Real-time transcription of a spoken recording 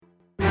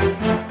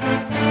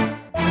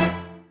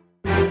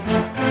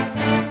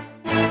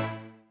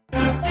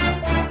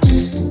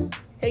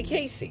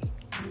Casey,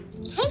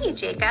 Hey,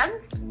 Jacob.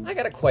 I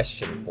got a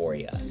question for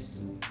you.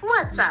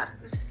 What's up?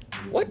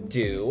 What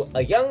do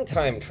a young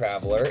time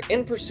traveler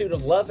in pursuit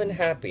of love and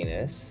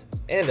happiness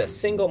and a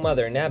single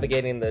mother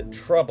navigating the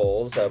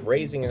troubles of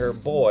raising her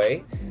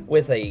boy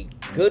with a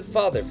good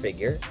father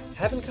figure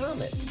have in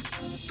common?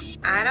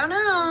 I don't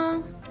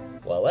know.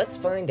 Well, let's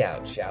find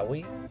out, shall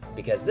we?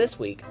 Because this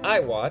week I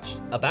watched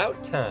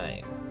About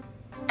Time.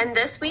 And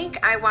this week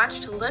I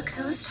watched Look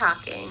Who's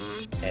Talking.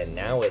 And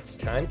now it's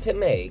time to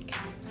make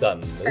the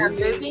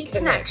movie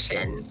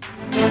connection.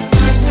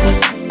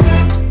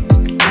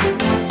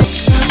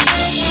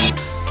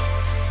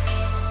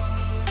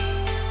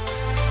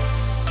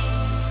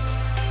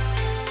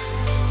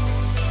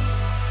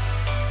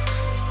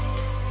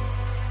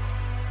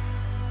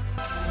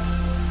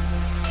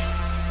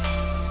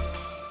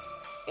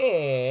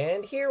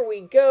 And here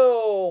we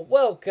go.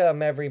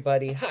 Welcome,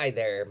 everybody. Hi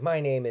there. My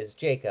name is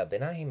Jacob,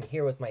 and I am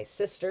here with my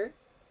sister,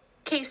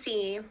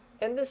 Casey.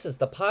 and this is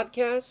the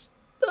podcast,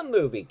 The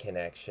Movie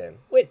Connection,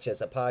 which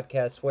is a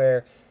podcast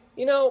where,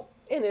 in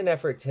an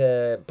effort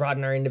to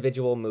broaden our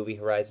individual movie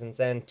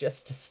horizons and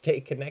just to stay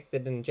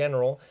connected in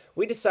general,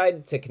 we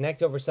decided to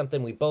connect over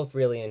something we both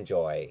really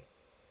enjoy.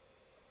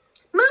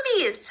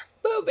 Movies.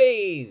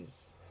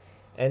 Movies!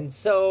 And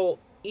so,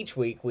 each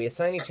week, we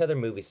assign each other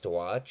movies to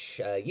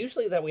watch,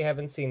 usually that we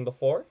haven't seen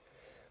before.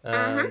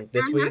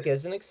 This week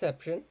is an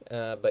exception,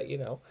 but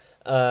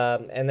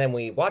and then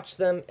we watch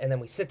them, and then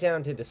we sit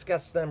down to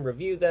discuss them,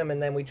 review them,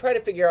 and then we try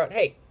to figure out,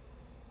 hey,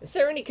 is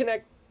there any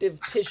connective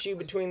tissue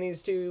between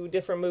these two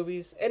different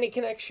movies? Any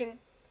connection?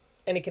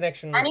 Any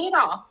connection? Any at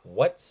all.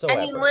 Whatsoever.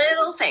 Any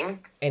little thing.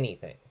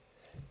 Anything.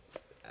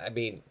 I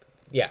mean,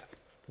 yeah.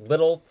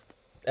 Little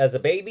as a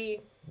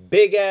baby,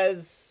 big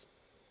as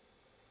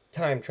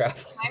time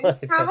travel. Time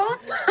travel?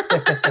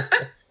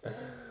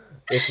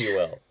 If you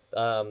will.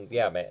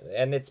 Yeah, man.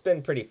 And it's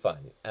been pretty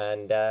fun.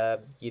 And,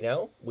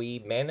 we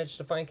managed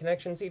to find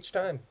connections each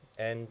time.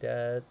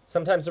 And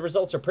sometimes the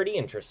results are pretty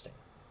interesting.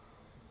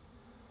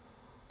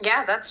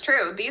 Yeah, that's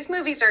true. These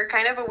movies are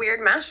kind of a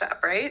weird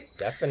mashup, right?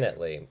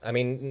 Definitely. I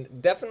mean,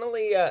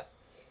 definitely, I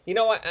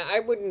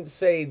wouldn't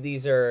say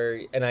these are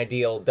an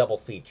ideal double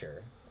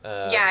feature.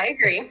 Yeah, I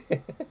agree.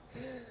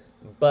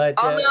 But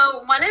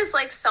although one is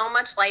like so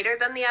much lighter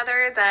than the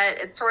other that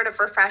it's sort of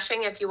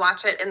refreshing if you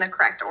watch it in the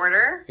correct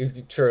order.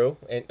 True.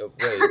 And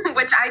wait.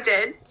 Which I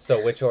did.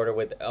 So which order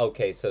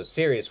so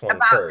serious one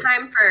About first.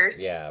 Time first.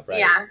 Yeah, right.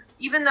 Yeah.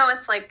 Even though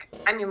it's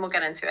we'll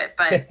get into it,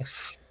 but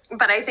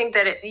but I think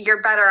that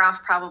you're better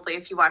off probably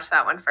if you watch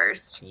that one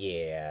first.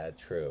 Yeah,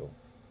 true.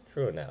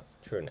 True enough.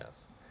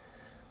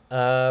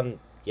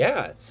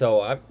 Yeah,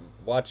 so I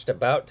watched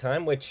About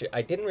Time, which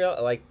I didn't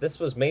realize, this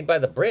was made by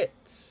the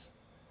Brits.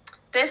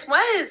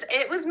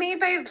 It was made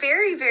by a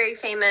very, very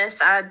famous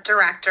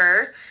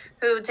director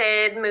who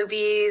did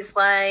movies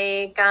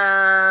like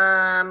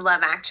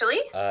Love Actually.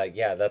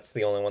 Yeah, that's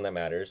the only one that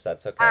matters.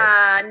 That's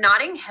okay.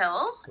 Notting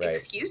Hill. Right.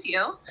 Excuse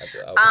you.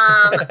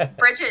 Okay.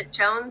 Bridget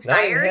Jones'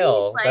 Notting Diary.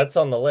 Hill, that's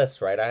on the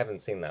list, right? I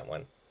haven't seen that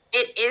one.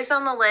 It is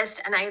on the list,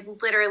 and I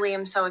literally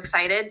am so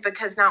excited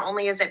because not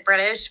only is it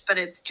British, but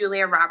it's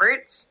Julia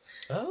Roberts.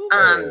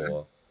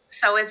 Oh.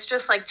 So it's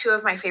just two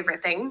of my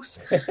favorite things.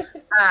 Yep.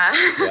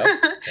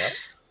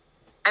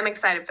 I'm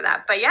excited for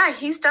that. But yeah,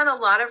 he's done a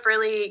lot of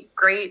really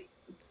great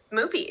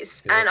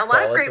movies and a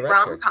lot of great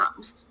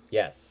rom-coms.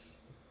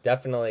 Yes,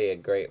 definitely a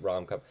great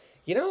rom-com.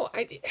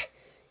 It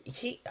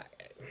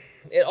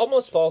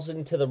almost falls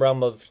into the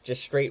realm of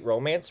just straight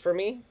romance for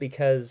me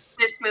because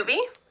this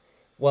movie?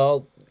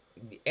 Well,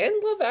 and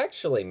Love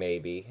Actually,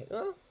 maybe.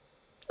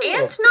 And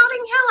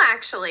Notting Hill,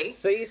 actually.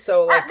 See,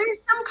 so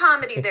there's some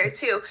comedy there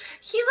too.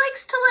 He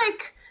likes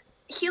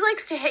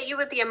to hit you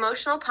with the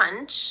emotional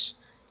punch.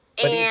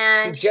 But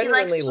and he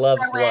genuinely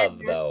loves love,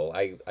 though.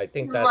 I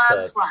think that's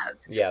loves love.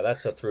 Yeah,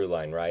 that's a through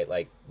line, right?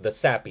 Like the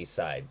sappy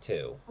side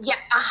too. Yeah,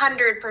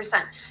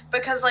 100%.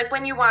 Because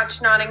when you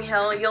watch Notting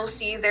Hill, you'll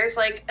see there's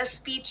a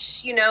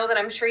speech, that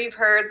I'm sure you've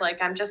heard,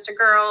 I'm just a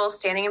girl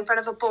standing in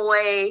front of a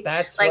boy.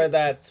 That's where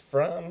that's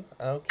from.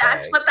 Okay.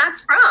 That's what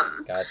that's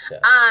from. Gotcha.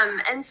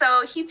 And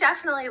so he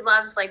definitely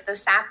loves the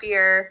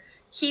sappier.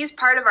 He's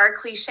part of our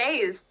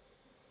cliches.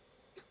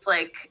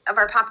 Of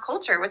our pop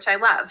culture, which I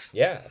love.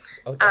 Yeah.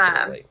 Oh,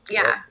 definitely.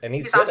 Yeah. Well, and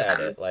he's good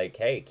at it.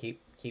 Hey, keep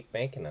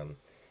making them.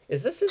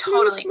 Is this his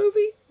newest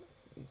movie?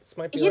 This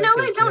might be I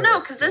don't know,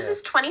 because this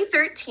is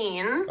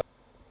 2013.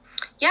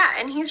 Yeah,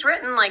 and he's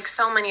written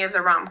so many of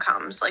the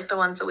rom-coms, the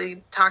ones that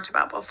we talked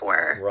about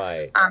before.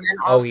 Right. And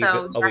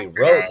also he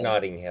wrote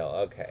Notting Hill.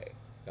 Okay.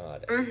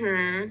 Got it.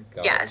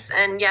 Mm-hmm. Yes,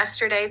 and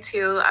Yesterday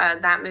too,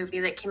 that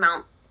movie that came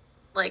out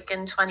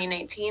in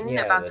 2019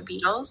 about the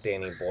Beatles.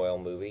 Danny Boyle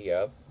movie.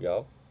 Yep.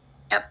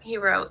 Yep, he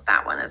wrote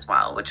that one as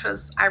well,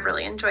 I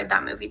really enjoyed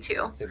that movie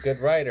too. He's a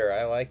good writer.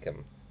 I like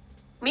him.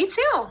 Me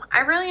too. I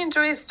really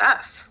enjoy his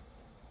stuff.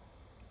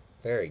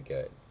 Very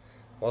good.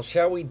 Well,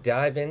 shall we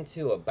dive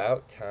into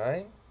About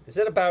Time? Is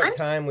it about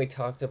time we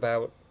talked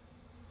about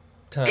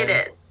time? It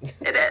is.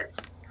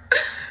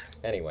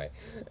 Anyway.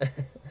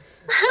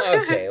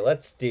 Okay,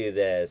 let's do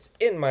this.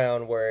 In my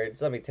own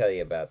words, let me tell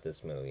you about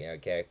this movie,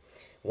 okay?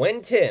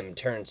 When Tim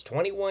turns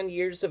 21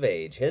 years of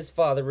age, his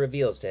father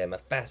reveals to him a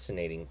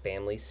fascinating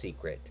family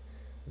secret.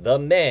 The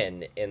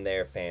men in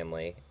their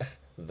family,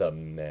 the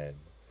men,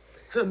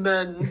 The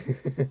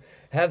men.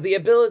 have the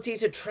ability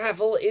to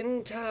travel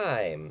in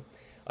time.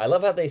 I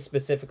love how they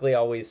specifically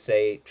always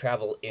say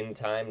travel in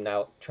time,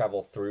 now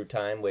travel through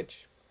time,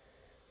 which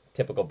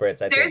typical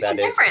Brits, I think There's a that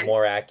is difference.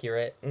 more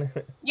accurate.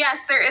 Yes,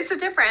 there is a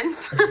difference.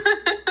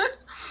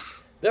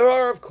 There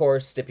are, of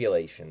course,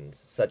 stipulations,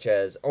 such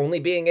as only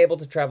being able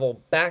to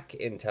travel back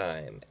in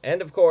time,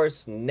 and of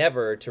course,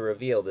 never to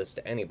reveal this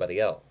to anybody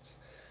else.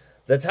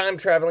 The time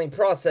traveling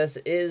process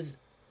is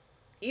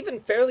even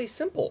fairly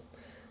simple.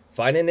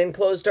 Find an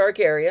enclosed dark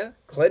area,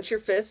 clench your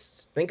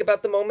fists, think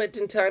about the moment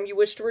in time you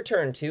wish to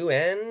return to,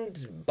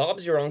 and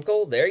Bob's your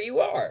uncle, there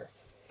you are.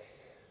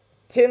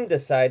 Tim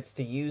decides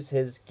to use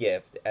his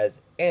gift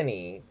as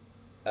any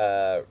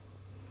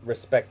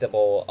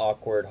respectable,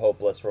 awkward,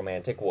 hopeless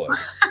romantic would.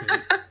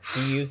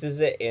 He uses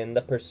it in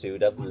the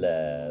pursuit of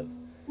love.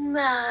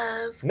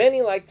 Love.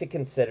 Many like to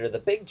consider the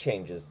big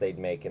changes they'd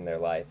make in their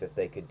life if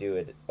they could do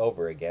it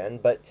over again,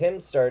 but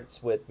Tim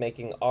starts with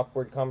making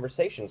awkward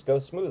conversations go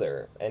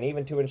smoother, and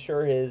even to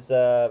ensure his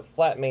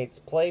flatmate's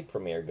play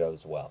premiere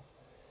goes well.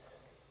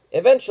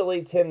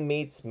 Eventually, Tim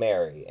meets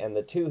Mary, and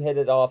the two hit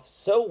it off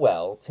so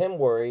well, Tim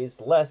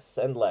worries less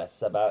and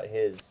less about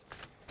his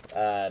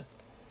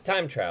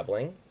time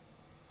traveling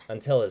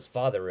until his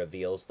father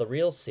reveals the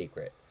real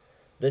secret.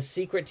 The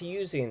secret to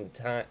using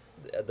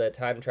the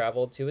time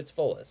travel to its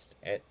fullest,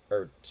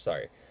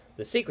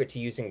 the secret to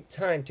using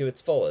time to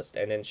its fullest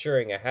and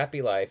ensuring a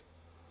happy life,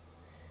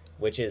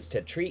 which is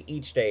to treat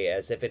each day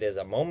as if it is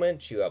a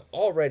moment you have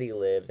already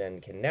lived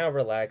and can now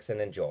relax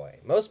and enjoy.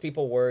 Most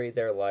people worry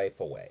their life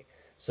away,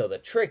 so the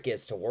trick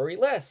is to worry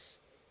less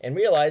and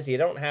realize you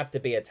don't have to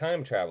be a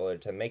time traveler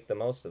to make the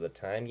most of the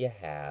time you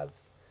have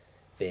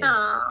been.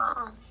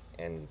 Aww.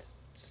 And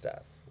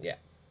stuff. Yeah.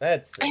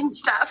 That's it. And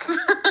stuff.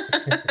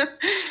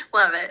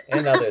 Love it.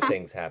 And other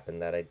things happen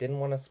that I didn't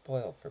want to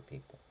spoil for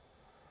people.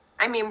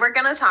 I mean, we're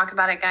going to talk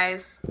about it,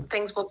 guys.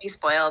 Things will be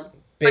spoiled.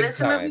 Big but it's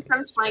time. a movie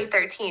from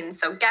 2013,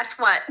 so guess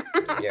what?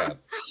 Yeah,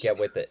 get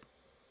with it.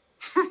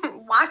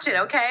 Watch it,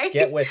 okay?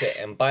 Get with it.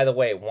 And by the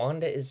way,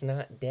 Wanda is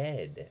not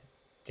dead.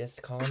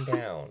 Just calm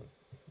down.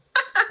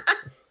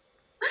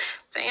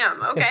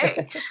 Damn,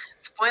 okay.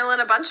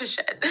 Spoiling a bunch of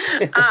shit.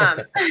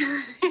 I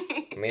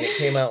mean, it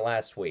came out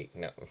last week.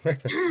 No.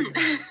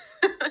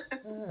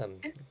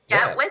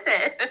 Get with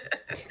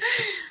it.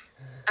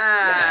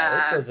 Yeah,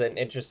 this was an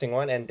interesting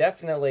one, and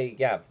definitely,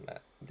 I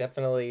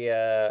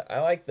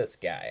like this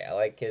guy. I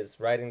like his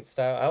writing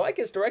style. I like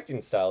his directing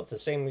style. It's a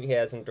shame he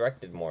hasn't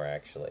directed more,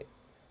 actually.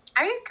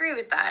 I agree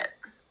with that.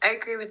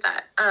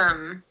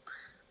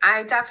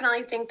 I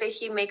definitely think that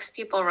he makes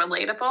people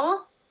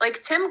relatable.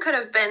 Like, Tim could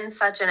have been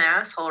such an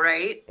asshole,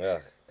 right?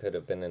 Ugh, could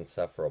have been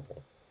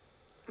insufferable.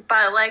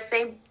 But, like,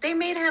 they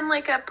made him,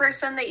 like, a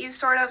person that you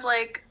sort of,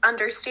 like,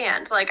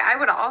 understand. Like, I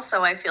would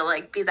also, I feel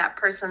like, be that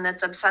person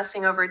that's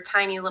obsessing over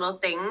tiny little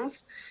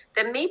things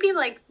that maybe,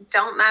 like,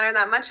 don't matter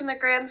that much in the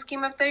grand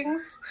scheme of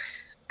things.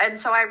 And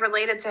so I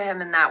related to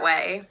him in that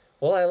way.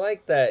 Well, I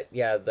like that,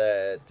 yeah,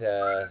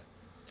 that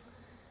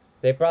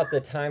they brought the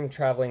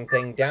time-traveling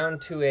thing down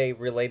to a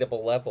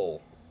relatable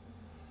level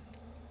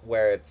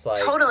where it's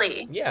like...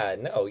 Totally. Yeah,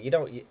 no, you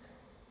don't...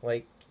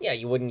 Yeah,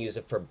 you wouldn't use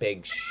it for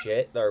big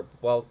shit, or,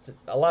 well,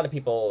 a lot of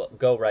people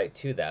go right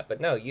to that,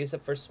 but no, use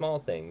it for small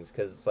things,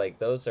 because, like,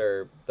 those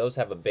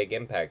have a big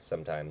impact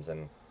sometimes,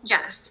 and...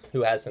 Yes.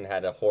 Who hasn't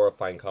had a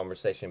horrifying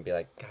conversation and be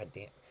like, God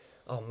damn,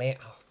 oh man,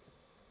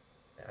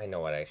 I know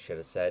what I should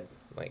have said.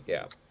 Like,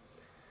 yeah.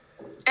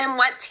 And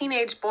what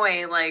teenage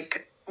boy,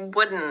 like,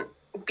 wouldn't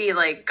be,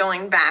 like,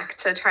 going back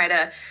to try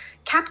to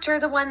capture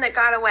the one that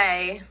got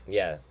away?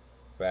 Yeah,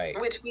 right.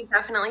 Which we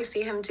definitely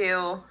see him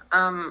do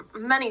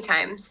many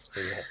times.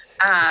 Yes.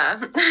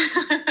 Uh,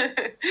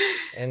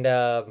 And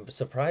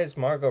surprise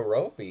Margot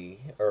Robbie.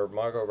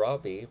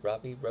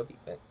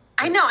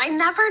 I know, I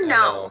never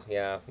know.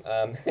 Yeah.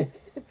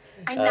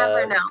 I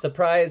never know.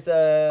 Surprise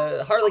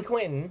Harley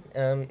Quinn.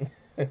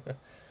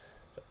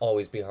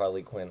 Always be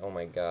Harley Quinn. Oh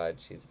my God,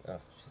 she's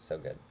so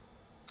good.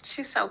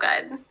 She's so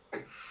good.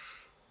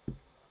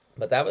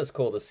 But that was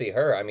cool to see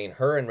her. I mean,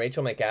 her and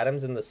Rachel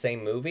McAdams in the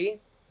same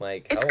movie.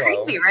 Like, It's hello.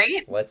 crazy,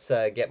 right? Let's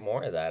get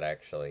more of that,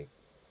 actually.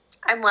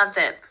 I loved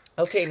it.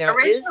 Okay, now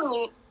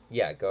Originally,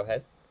 Yeah, go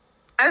ahead.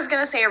 I was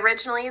going to say,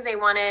 originally they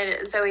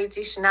wanted Zooey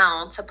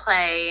Deschanel to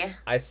play...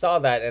 I saw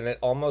that, and it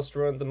almost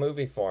ruined the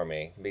movie for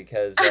me,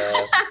 because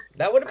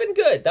that would have been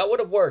good. That would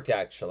have worked,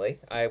 actually,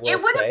 I will say.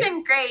 It would have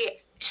been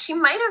great. She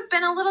might have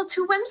been a little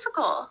too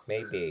whimsical.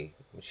 Maybe.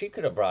 She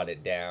could have brought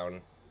it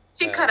down.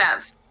 She could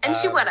have. And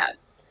she would have.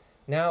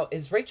 Now,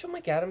 is Rachel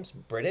McAdams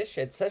British?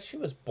 It says she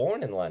was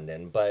born in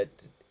London, but...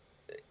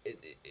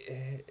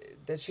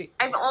 Does she...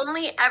 I've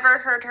only ever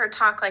heard her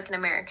talk like an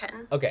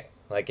American. Okay,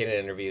 like in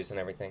interviews and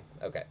everything.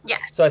 Okay.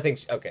 Yes. So I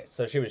think okay.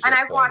 So she was just And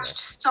I've born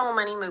watched so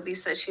many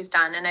movies that she's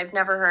done, and I've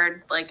never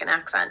heard like an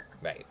accent.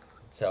 there. Right.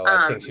 So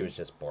I think she was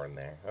just born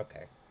there.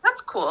 Okay.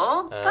 That's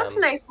cool. That's a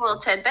nice little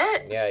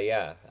tidbit. Yeah,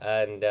 yeah,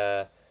 and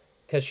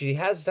because she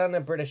has done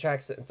a British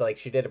accent, it's like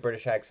she did a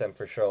British accent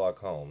for Sherlock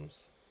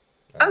Holmes.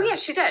 Oh yeah,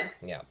 she did.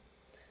 Yeah.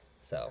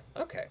 So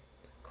okay,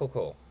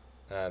 cool.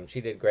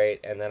 She did great,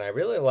 and then I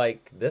really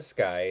like this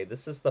guy.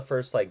 This is the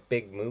first like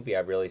big movie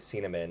I've really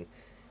seen him in.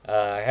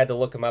 I had to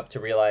look him up to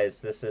realize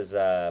this is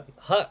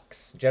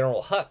Hux,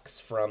 General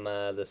Hux from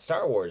the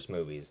Star Wars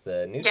movies,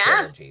 the new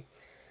trilogy.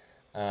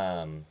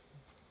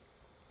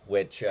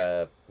 Which,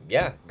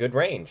 yeah, good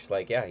range.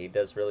 Like, yeah, he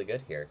does really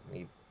good here.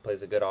 He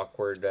plays a good,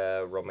 awkward,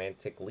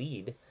 romantic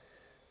lead.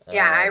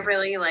 Yeah, I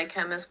really like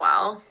him as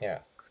well. Yeah.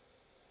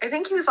 I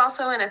think he was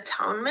also in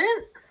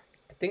Atonement.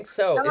 I think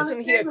so.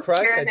 Isn't he a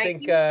crush? I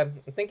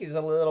think he's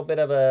a little bit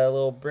of a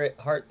little Brit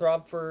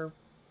heartthrob for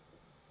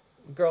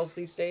girls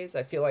these days.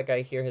 I feel like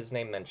I hear his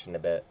name mentioned a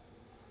bit.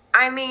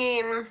 I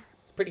mean,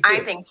 it's pretty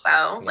cute. I think so.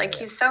 Yeah, like,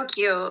 he's so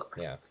cute.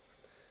 Yeah.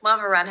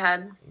 Love a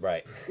redhead.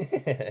 Right.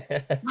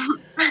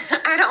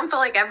 I don't feel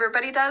like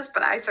everybody does,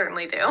 but I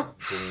certainly do.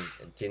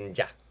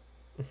 Ginger.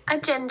 A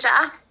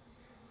ginger.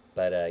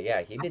 But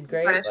yeah, he did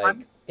great. Like,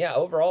 one. Yeah,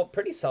 overall,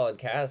 pretty solid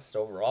cast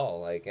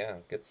overall. Like, yeah,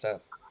 good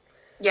stuff.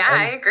 Yeah,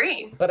 I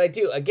agree. But I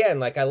do, again,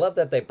 like, I love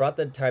that they brought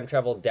the time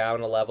travel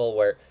down a level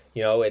where,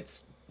 you know,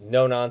 it's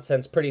no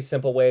nonsense, pretty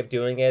simple way of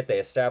doing it. They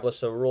establish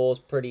the rules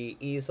pretty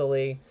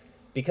easily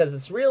because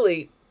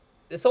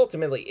this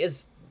ultimately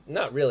is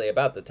not really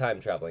about the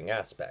time traveling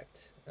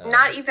aspect.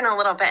 Not even a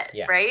little bit,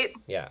 yeah, right?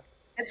 Yeah.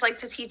 It's like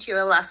to teach you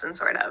a lesson,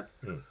 sort of.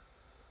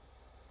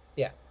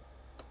 Yeah.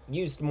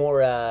 Used more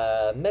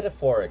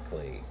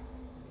metaphorically.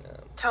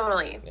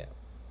 Totally. Yeah.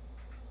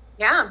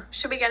 Yeah.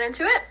 Should we get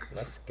into it?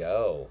 Let's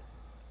go.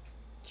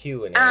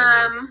 Q&A.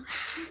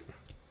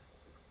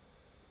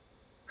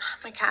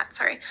 My cat,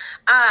 sorry.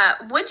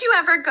 Would you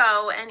ever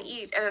go and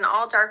eat at an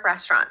all-dark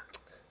restaurant?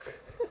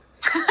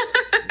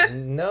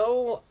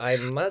 No, I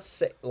must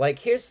say, like,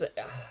 here's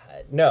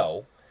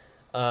no.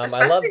 Especially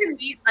I love to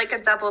meet like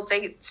a double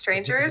date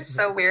strangers.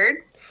 So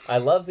weird. I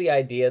love the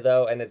idea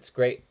though, and it's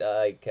great,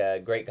 like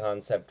great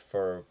concept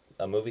for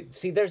a movie.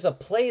 See, there's a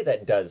play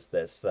that does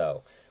this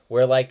though,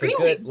 where like a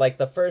good, like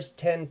the first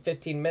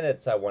 10-15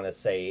 minutes, I want to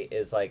say,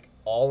 is like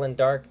all in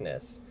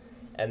darkness,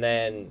 and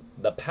then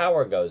the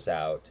power goes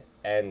out,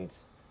 and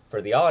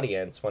for the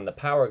audience, when the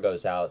power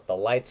goes out, the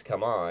lights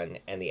come on,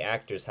 and the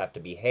actors have to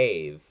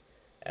behave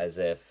as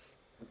if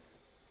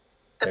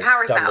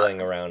they're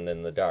stumbling around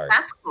in the dark.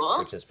 That's cool.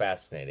 Which is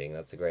fascinating.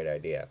 That's a great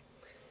idea.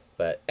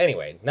 But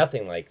anyway,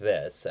 nothing like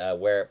this,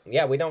 where,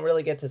 yeah, we don't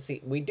really get to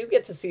see... We do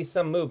get to see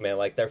some movement,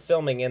 like they're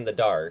filming in the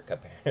dark,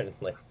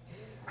 apparently.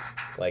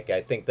 Like,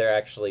 I think they're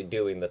actually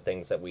doing the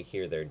things that we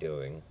hear they're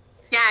doing.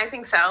 Yeah, I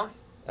think so.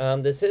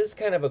 This is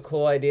kind of a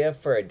cool idea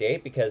for a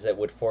date because it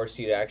would force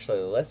you to actually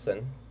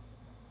listen.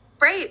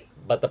 Right.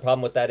 But the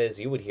problem with that is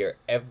you would hear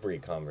every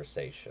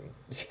conversation.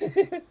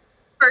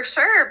 For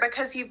sure,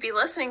 because you'd be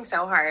listening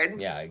so hard.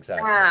 Yeah,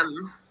 exactly.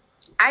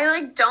 I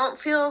like don't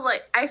feel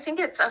like I think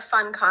it's a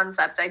fun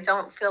concept. I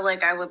don't feel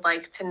like I would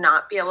like to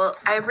not be able.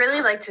 I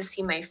really like to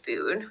see my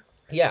food.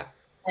 Yeah.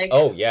 Like,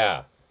 oh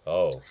yeah.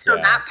 Oh. So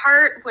yeah. That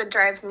part would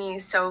drive me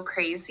so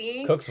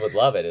crazy. Cooks would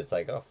love it. It's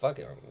like, oh fuck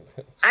it.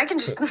 I can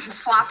just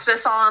slop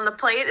this all on the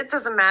plate. It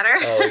doesn't matter.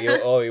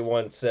 You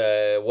want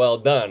well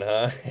done,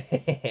 huh?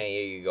 Here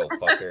you go,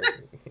 fucker.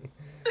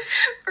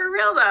 For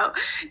real though,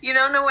 you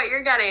don't know what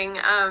you're getting.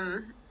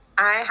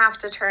 I have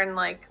to turn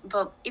like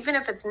even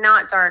if it's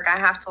not dark, I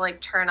have to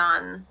like turn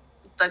on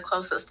the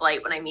closest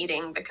light when I'm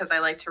eating because I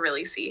like to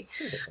really see.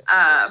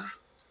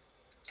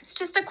 It's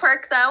just a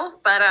quirk though,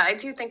 but I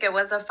do think it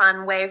was a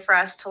fun way for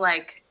us to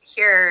like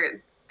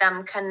hear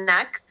them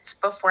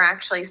connect before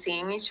actually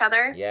seeing each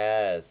other.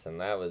 Yes, and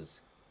that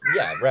was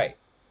right.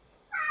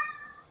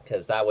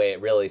 Because that way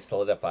it really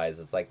solidifies.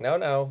 It's like,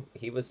 no,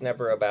 he was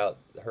never about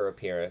her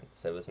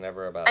appearance. It was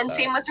never about and that.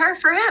 Same with her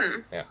for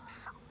him. Yeah,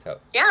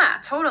 totally. Yeah,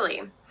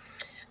 totally.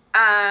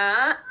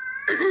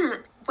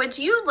 Would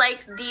you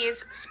like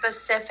these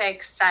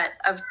specific set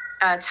of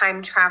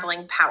time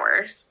traveling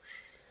powers?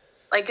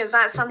 Like, is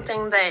that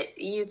something that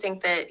you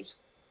think that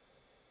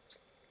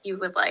you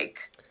would like?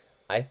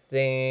 I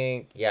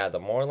think, yeah, the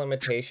more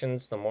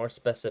limitations, the more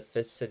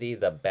specificity,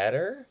 the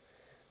better.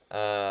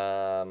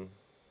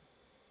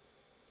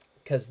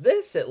 Because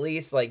this, at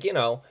least, like, you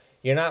know,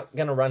 you're not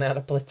going to run out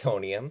of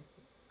plutonium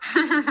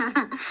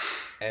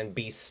and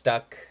be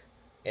stuck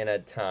in a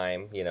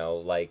time, you know,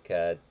 like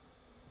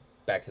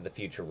Back to the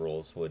Future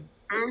rules would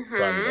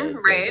run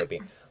the danger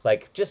being.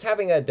 Like, just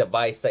having a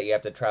device that you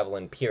have to travel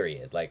in,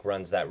 period, like,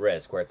 runs that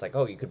risk where it's like,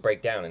 oh, you could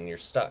break down and you're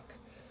stuck.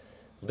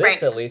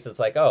 This, at least, it's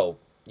like, oh,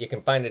 you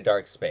can find a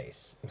dark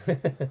space.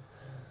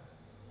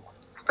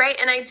 Right,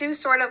 and I do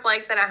sort of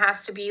like that it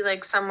has to be,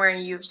 like, somewhere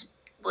you've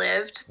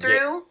lived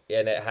through.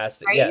 Yeah, and it has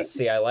to, right? Yeah,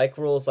 see, I like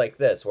rules like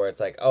this, where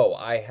it's like, oh,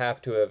 I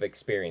have to have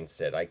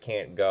experienced it. I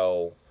can't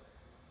go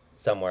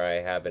somewhere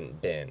I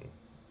haven't been.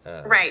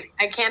 Right.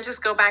 I can't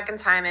just go back in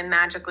time and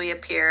magically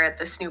appear at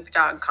the Snoop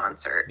Dogg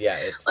concert. Yeah,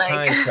 it's Like,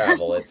 time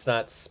travel. It's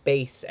not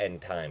space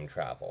and time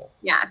travel.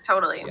 yeah,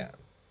 totally. Yeah.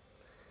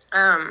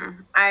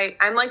 I'm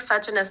like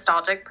such a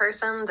nostalgic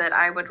person that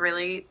I would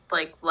really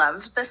like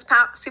love this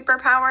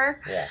superpower.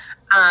 Yeah.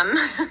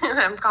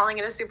 I'm calling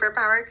it a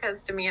superpower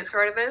because to me it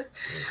sort of is.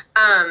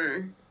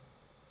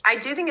 I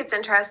do think it's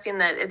interesting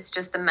that it's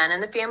just the men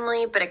in the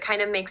family, but it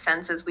kind of makes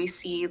sense as we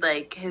see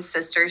like his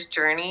sister's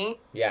journey.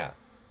 Yeah.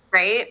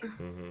 Right?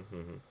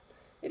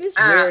 It is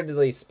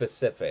weirdly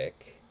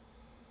specific,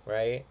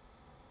 right?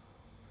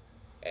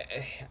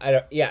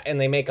 Yeah, and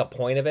they make a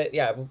point of it.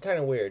 Yeah, kind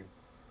of weird.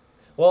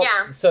 Well,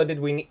 yeah. So did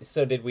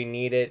we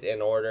need it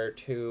in order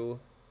to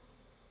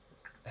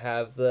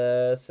have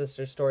the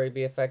sister story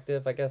be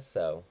effective? I guess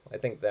so. I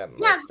think that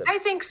I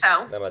think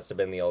so. That must have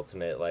been the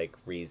ultimate like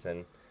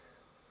reason.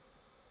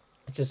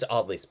 It's just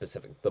oddly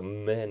specific. The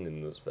men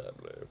in this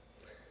family.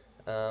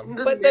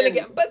 But then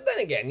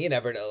again, you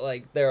never know.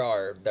 Like there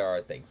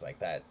are things like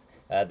that.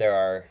 There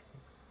are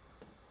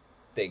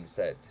things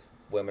that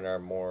women are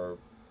more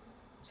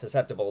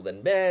susceptible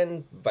than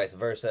men, vice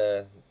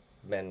versa.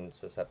 Men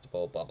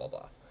susceptible, blah blah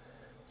blah.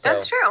 So,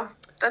 that's true.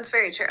 That's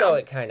very true. So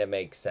it kind of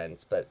makes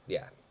sense, but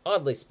yeah,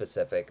 oddly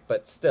specific,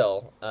 but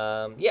still,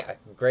 yeah,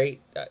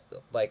 great.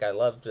 Like I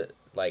loved it,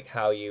 like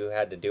how you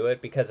had to do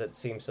it because it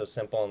seems so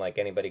simple and like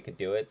anybody could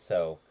do it.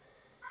 So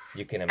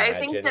you can imagine. I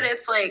think that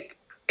it's like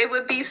it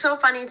would be so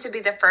funny to be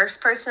the first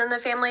person in the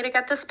family to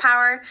get this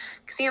power.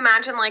 Because you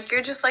imagine like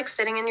you're just like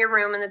sitting in your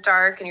room in the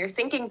dark and you're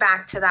thinking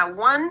back to that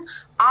one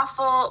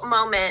awful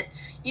moment.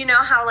 You know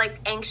how like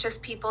anxious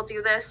people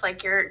do this?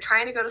 Like you're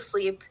trying to go to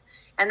sleep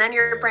and then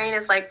your brain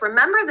is like,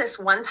 remember this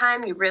one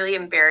time you really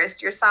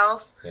embarrassed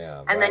yourself?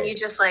 Yeah. And then you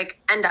just like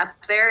end up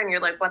there and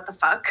you're like, what the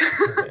fuck?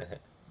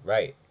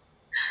 Right.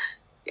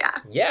 Yeah.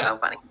 Yeah. So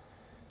funny.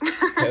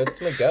 Totes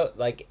my goat.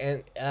 Like,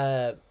 and,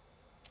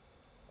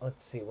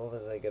 let's see, what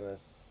was I gonna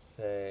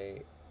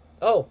say?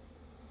 Oh,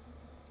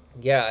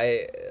 yeah,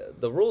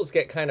 the rules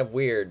get kind of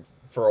weird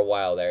for a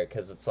while there,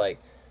 because it's like,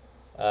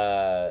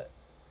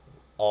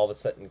 all of a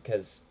sudden,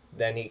 because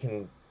then he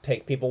can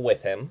take people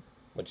with him,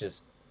 which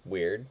is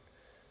weird.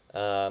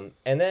 And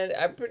then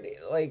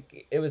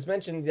it was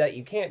mentioned that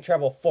you can't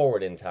travel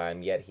forward in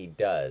time, yet he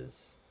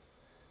does.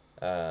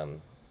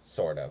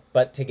 Sort of.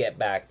 But to get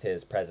back to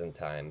his present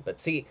time. But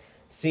see,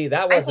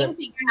 that wasn't... I think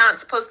that you're not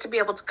supposed to be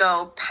able to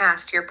go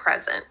past your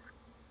present.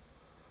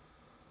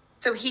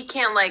 So he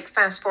can't, like,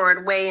 fast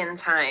forward way in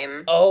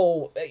time.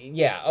 Oh,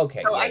 yeah,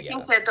 okay. So yeah, I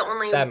think that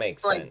that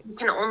makes sense. You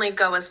can only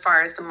go as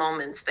far as the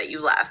moments that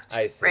you left.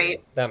 I see.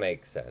 Right? That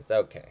makes sense.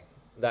 Okay.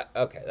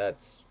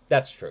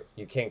 That's true.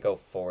 You can't go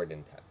forward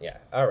in time. Yeah.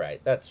 All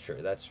right. That's true.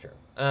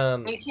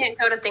 You can't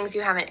go to things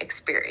you haven't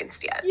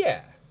experienced yet.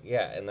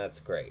 Yeah, and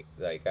that's great.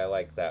 Like I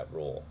like that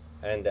rule.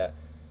 And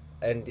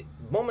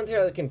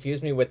momentarily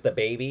confused me with the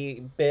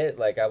baby bit.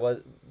 Like I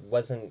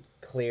wasn't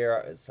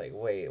clear. It's like,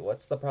 wait,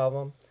 what's the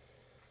problem?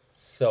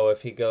 So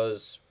if he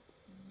goes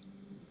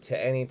to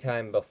any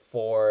time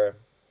before,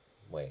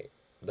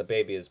 the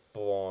baby is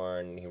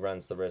born, he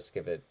runs the risk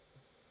of it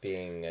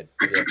being a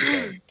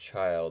different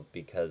child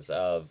because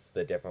of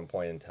the different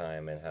point in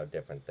time and how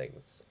different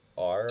things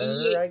are,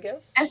 I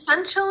guess.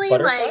 Essentially,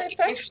 Butterfly like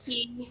effect? if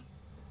he,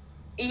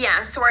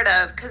 yeah, sort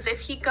of, because if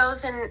he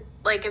goes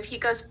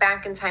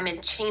back in time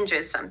and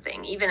changes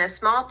something, even a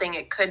small thing,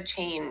 it could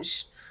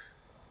change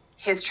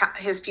his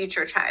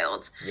future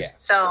child. Yeah.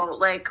 So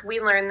like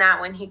we learned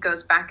that when he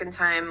goes back in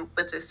time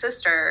with his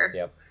sister.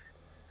 Yep.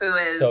 Who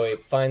is... So he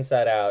finds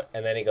that out,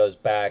 and then he goes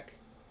back,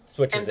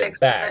 switches it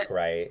back,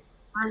 right?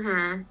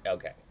 Mm-hmm.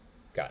 Okay,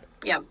 got it.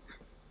 Yep.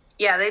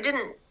 Yeah, they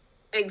didn't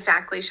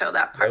exactly show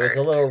that part. It was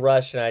a little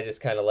rushed, and I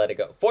just kind of let it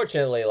go.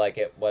 Fortunately, like,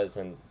 it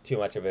wasn't too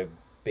much of a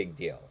big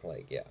deal.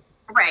 Like, yeah.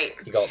 Right.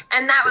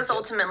 And that was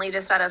ultimately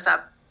to set us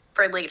up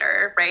for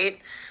later, right?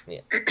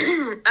 Yeah.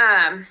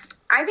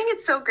 I think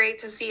it's so great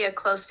to see a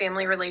close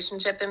family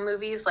relationship in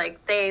movies.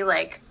 Like, they,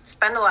 like,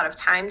 spend a lot of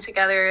time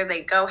together.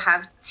 They go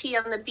have tea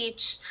on the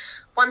beach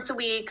once a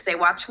week. They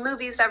watch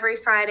movies every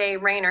Friday,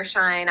 rain or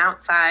shine,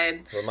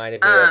 outside.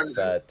 Reminded me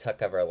of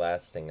Tuck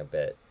Everlasting a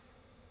bit.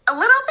 A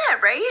little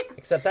bit, right?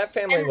 Except that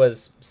family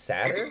was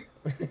sadder.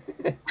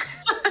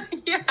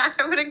 Yeah,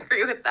 I would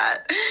agree with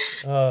that.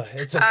 Oh,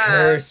 it's a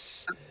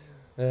curse.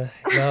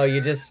 No,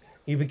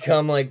 you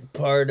become like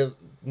part of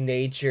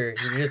nature.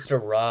 You're just a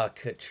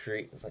rock, a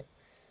tree. It's like,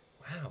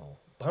 wow,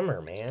 bummer,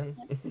 man.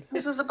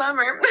 This is a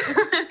bummer.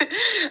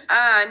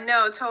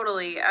 No,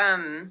 totally.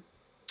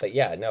 But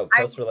yeah, no,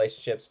 close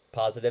relationships,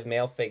 positive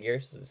male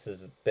figures. This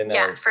has been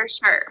for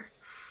sure.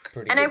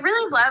 And I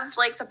really love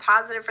like the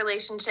positive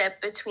relationship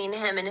between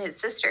him and his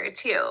sister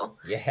too.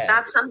 Yes.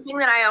 That's something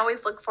that I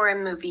always look for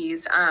in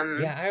movies.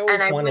 Yeah, I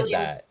always wanted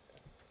that.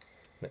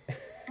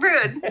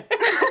 Rude.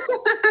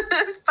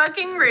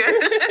 Fucking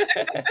rude.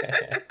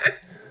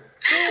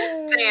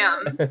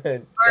 Damn.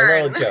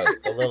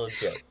 A little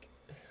joke.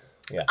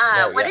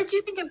 Yeah. What did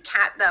you think of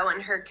Kat though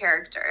and her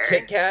character?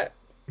 Kit Kat.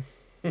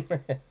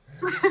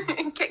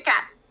 Kit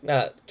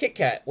Kat. Kit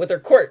Kat with her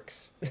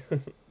quirks.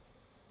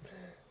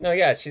 No,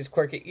 yeah, she's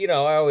quirky. You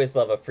know, I always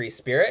love a free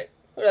spirit.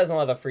 Who doesn't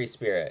love a free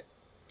spirit?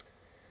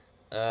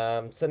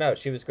 So no,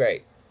 she was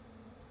great.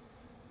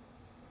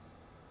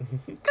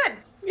 Good,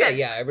 Yeah, good.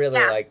 yeah, I really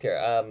Yeah, liked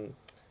her.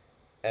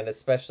 And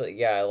especially,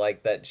 yeah, I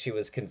like that she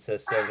was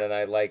consistent, and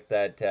I like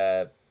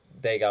that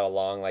they got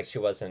along. Like she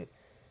wasn't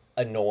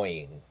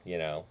annoying, you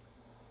know.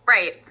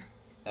 right,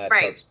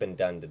 right. Trope's been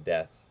done to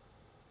death.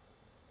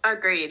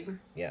 Agreed.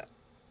 Yeah.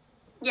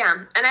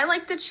 Yeah, and I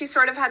like that she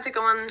sort of had to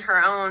go on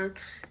her own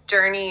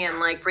journey and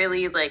like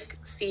really like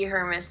see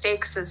her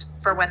mistakes as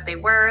for what they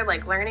were,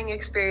 like learning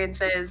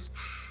experiences.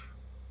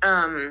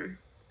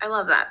 I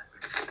love that.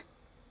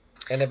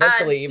 And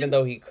eventually, even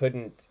though he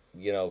couldn't,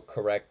 you know,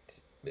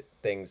 correct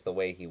things the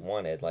way he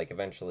wanted, like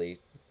eventually,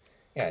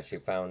 yeah, she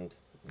found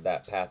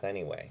that path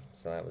anyway.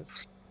 So that was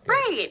good.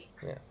 Right.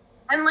 Yeah.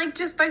 And like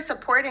just by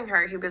supporting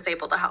her, he was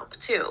able to help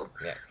too.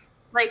 Yeah.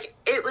 Like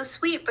it was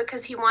sweet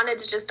because he wanted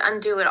to just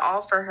undo it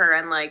all for her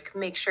and like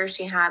make sure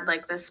she had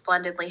like this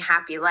splendidly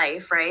happy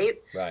life, right?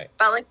 Right.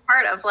 But like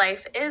part of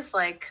life is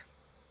like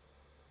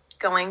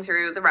going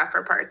through the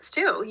rougher parts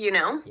too, you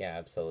know? Yeah,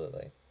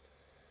 absolutely.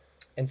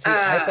 And see,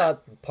 I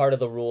thought part of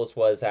the rules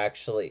was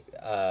actually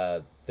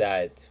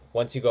that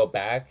once you go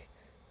back,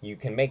 you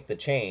can make the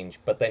change,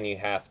 but then you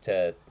have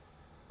to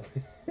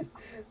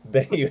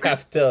then you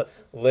have to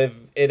live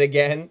it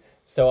again.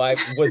 So I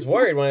was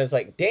worried when I was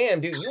like,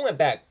 "Damn, dude, you went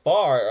back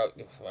far."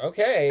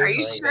 Okay. Are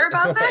you like, sure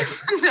about like,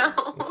 that? No.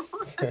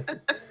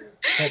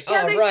 like,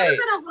 Yeah, oh, they should right. have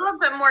been a little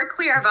bit more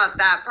clear about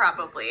that,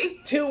 probably.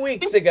 2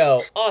 weeks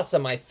ago.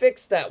 Awesome. I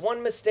fixed that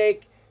one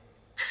mistake.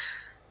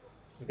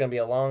 This is gonna be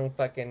a long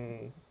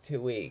fucking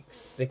 2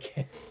 weeks.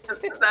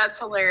 That's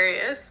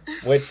hilarious.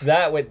 Which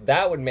that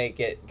would make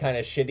it kind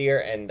of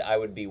shittier, and I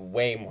would be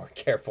way more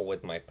careful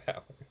with my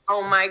powers.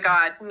 Oh my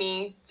god,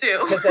 me too.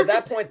 Because at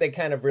that point, they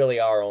kind of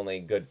really are only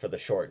good for the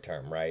short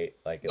term, right?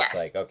 Like it's Yes.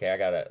 like, okay, I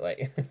gotta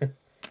like.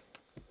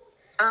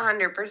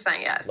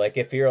 100% yes. Like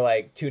if you're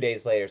like 2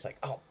 days later, it's like,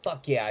 oh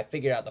fuck yeah, I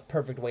figured out the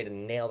perfect way to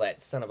nail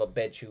that son of a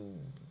bitch who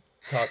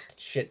talked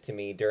shit to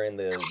me during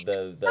the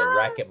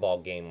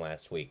racquetball game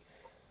last week.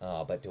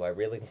 Oh, but do I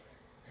really?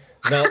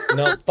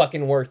 No,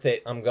 fucking worth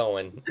it. I'm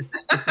going.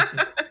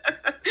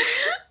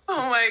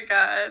 Oh my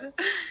god.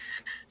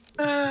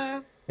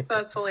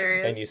 That's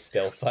hilarious. And you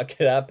still fuck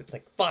it up. It's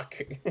like, fuck.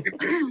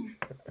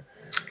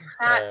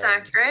 That's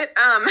accurate.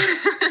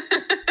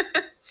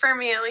 For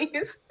me at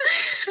least.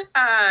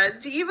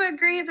 Do you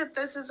agree that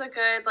this is a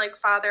good like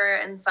father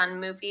and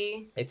son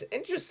movie? It's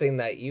interesting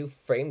that you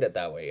framed it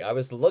that way. I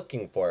was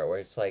looking for it where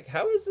it's like,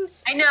 how is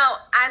this? I know.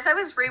 As I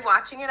was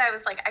rewatching it, I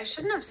was like, I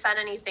shouldn't have said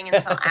anything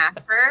until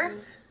after.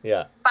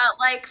 Yeah. But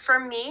like for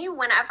me,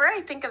 whenever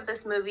I think of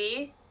this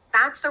movie,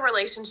 that's the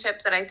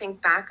relationship that I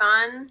think back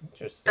on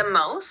the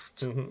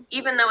most. Mm-hmm.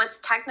 Even though it's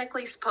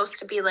technically supposed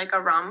to be like a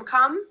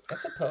rom-com. I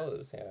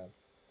suppose, yeah.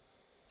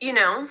 You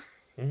know?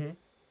 Mm-hmm.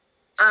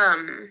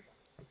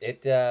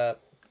 It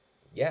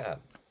yeah.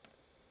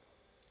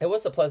 It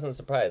was a pleasant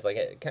surprise. Like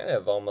it kind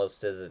of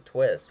almost is a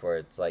twist where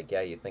it's like,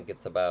 yeah, you think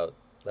it's about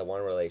the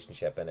one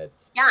relationship and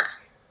it's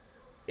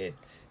it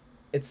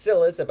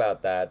still is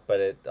about that, but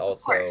it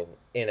also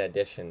in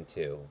addition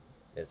to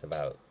is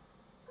about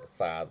the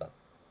father.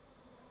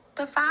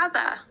 The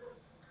father.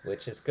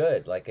 Which is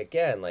good. Like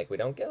again, like we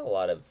don't get a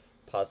lot of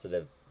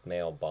positive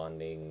male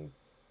bonding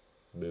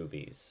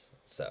movies.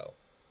 So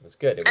it was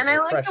good. It was and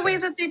refreshing. I like the way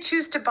that they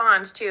choose to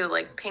bond too,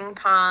 like ping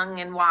pong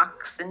and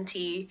walks and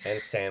tea.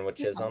 And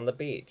sandwiches on the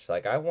beach.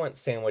 Like I want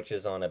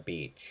sandwiches on a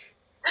beach.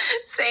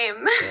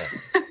 Same. Yeah.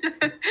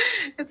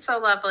 It's so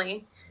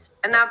lovely.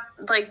 And that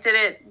like did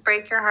it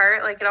break your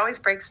heart? Like it always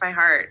breaks my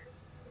heart.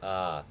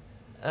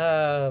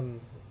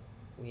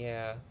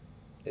 Yeah.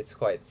 It's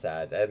quite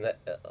sad. And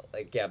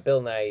like yeah,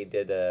 Bill Nighy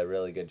did a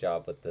really good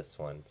job with this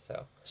one,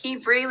 so. He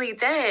really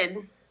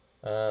did.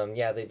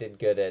 Yeah, they did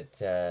good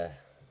at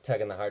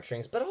tugging the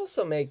heartstrings, but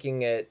also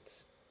making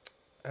it.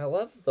 I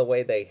love the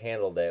way they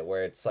handled it,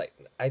 where it's like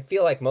I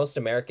feel like most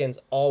Americans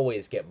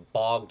always get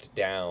bogged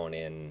down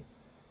in.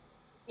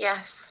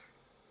 Yes.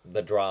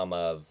 The drama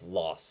of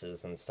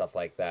losses and stuff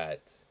like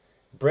that.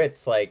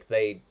 Brits like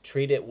they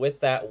treat it with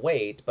that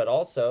weight, but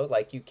also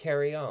like you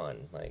carry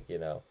on, like you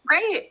know.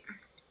 Right.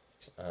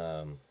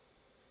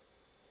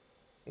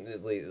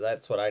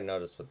 That's what I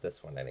noticed with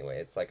this one anyway.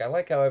 It's like I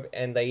like how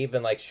and they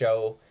even like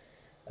show.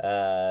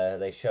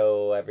 They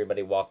show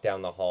everybody walk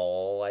down the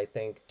hall, I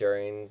think,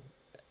 during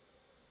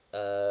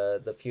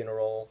the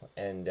funeral,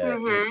 and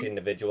each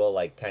individual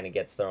like kind of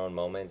gets their own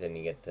moment, and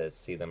you get to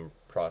see them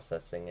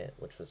processing it,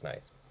 which was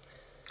nice.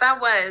 That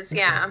was,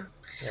 yeah.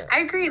 Yeah. I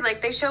agree.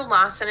 Like they show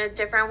loss in a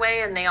different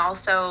way, and they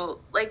also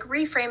like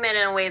reframe it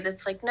in a way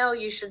that's like, no,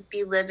 you should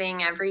be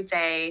living every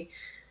day,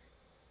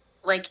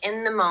 like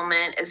in the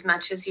moment as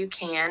much as you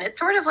can. It's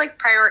sort of like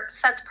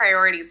sets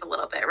priorities a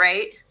little bit,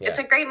 right? Yeah. It's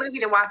a great movie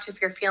to watch if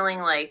you're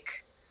feeling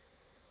like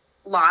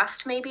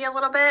lost maybe a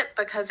little bit,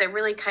 because it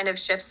really kind of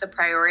shifts the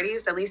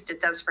priorities. At least it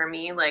does for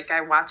me. Like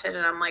I watch it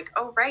and I'm like,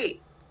 oh,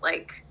 right.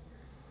 Like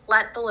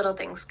let the little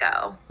things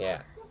go.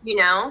 Yeah. You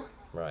know?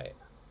 Right.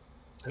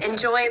 Yeah.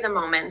 Enjoy the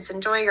moments.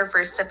 Enjoy your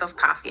first sip of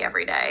coffee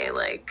every day.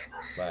 Like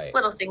Right.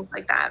 little things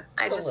like that.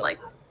 I The just little like.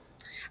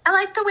 I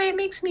like the way it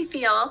makes me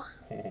feel.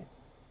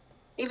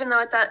 Even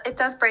though it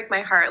does break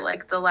my heart,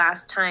 like the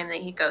last time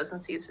that he goes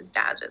and sees his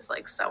dad is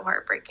like so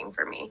heartbreaking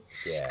for me.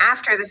 Yeah.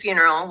 After the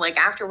funeral, like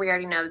after we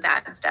already know the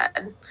dad's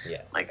dead.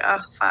 Yes. Like, oh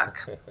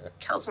fuck.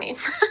 Kills me.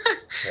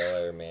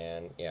 Killer,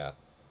 man. Yeah.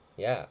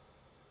 Yeah.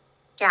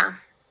 Yeah.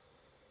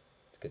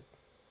 It's good.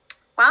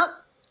 Well,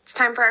 it's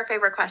time for our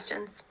favorite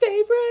questions.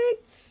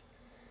 Favorites.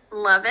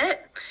 Love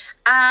it.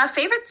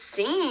 Favorite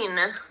scene.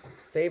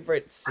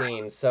 Favorite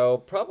scene. So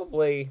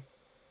probably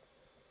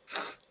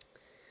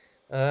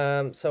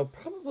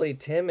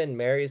Tim and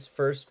Mary's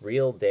first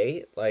real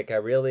date. Like I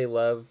really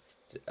loved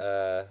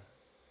the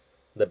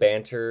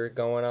banter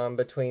going on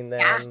between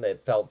them.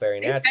 It felt very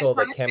natural.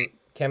 The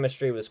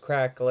chemistry was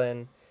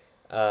crackling.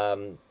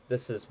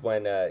 This is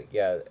when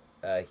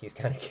he's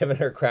kind of giving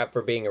her crap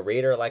for being a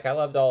reader. Like I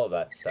loved all of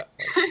that stuff.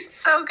 Like,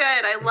 so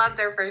good. I love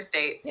their first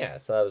date. Yeah,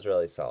 so that was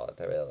really solid.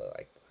 I really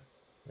liked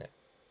that. Yeah.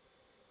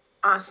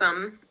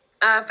 Awesome.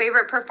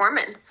 Favorite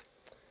performance.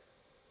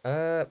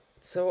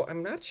 So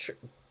I'm not sure.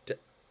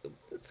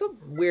 It's a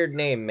weird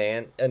name,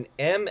 man. An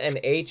M, an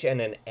H,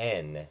 and an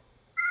N.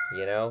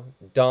 You know,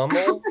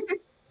 Dommel,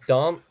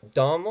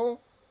 Dommel.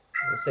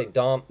 Let's say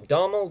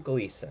Dommel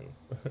Gleeson.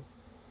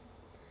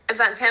 Is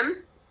that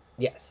Tim?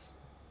 Yes.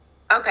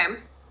 Okay.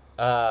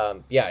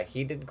 Yeah,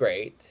 he did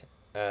great.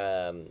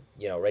 Rachel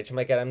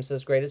McAdams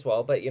is great as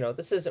well. But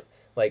this isn't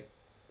like,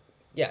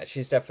 yeah,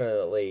 she's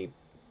definitely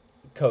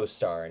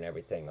co-star and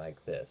everything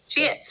like this.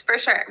 She is for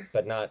sure,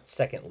 but not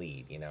second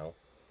lead.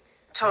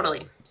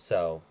 Totally.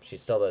 So she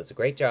still does a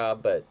great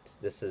job, but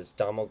this is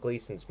Domhnall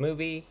Gleeson's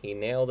movie. He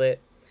nailed it.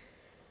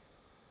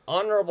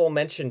 Honorable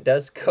mention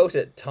does go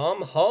to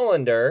Tom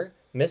Hollander,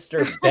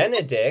 Mr.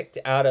 Benedict,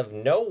 out of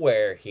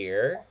nowhere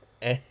here.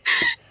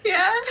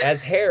 Yeah.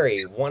 As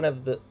Harry, one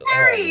of the...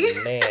 Harry!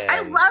 Oh, man.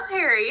 I love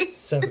Harry.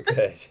 So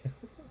good.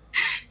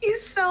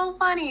 He's so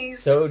funny.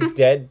 So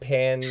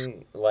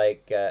deadpan,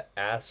 like,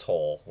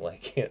 asshole.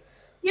 Like...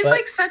 He's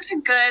like such a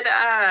good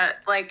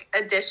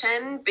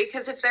addition,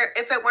 because if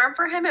it weren't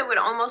for him, it would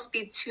almost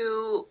be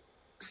too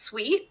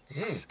sweet.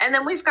 And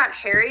then we've got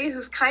Harry,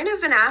 who's kind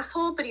of an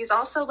asshole, but he's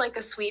also like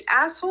a sweet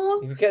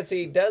asshole. Because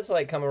he does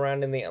like come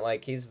around in the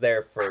like he's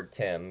there for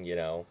Tim,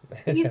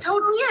 He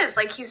totally is.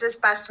 Like he's his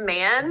best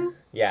man.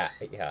 Yeah.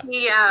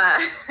 He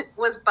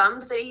was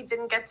bummed that he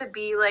didn't get to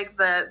be like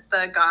the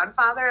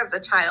godfather of the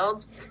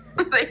child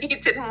that he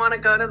didn't want to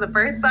go to the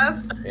birth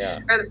of. Yeah.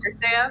 Or the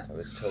birthday of. I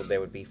was told there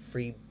would be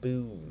free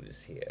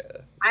booze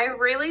here. I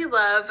really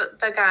love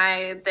the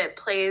guy that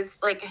plays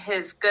like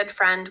his good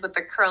friend with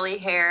the curly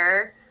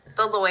hair,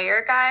 the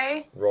lawyer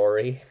guy.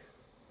 Rory.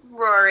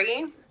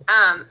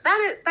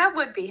 That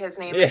would be his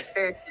name. Yeah. It's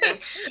very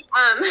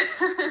funny.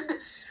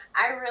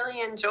 I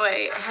really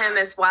enjoy him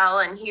as well,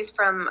 and he's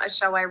from a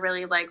show I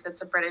really like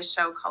that's a British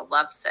show called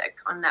Lovesick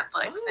on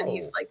Netflix, and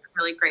he's like a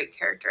really great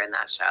character in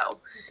that show.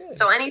 Good.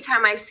 So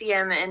anytime I see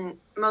him, and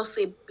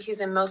he's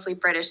in mostly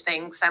British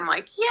things, I'm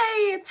like,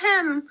 yay, it's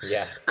him.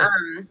 Yeah.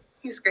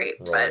 He's great.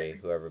 Rory,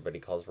 who everybody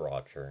calls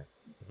Roger.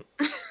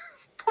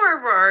 Poor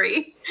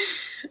Rory.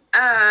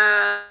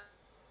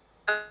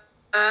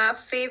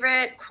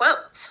 Favorite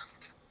quote?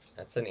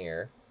 That's an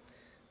ear.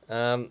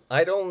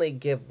 I'd only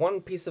give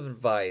one piece of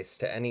advice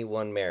to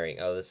anyone marrying.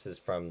 Oh, this is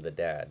from the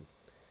dad.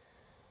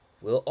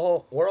 We're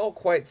all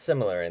quite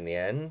similar in the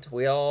end.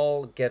 We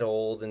all get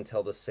old and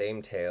tell the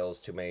same tales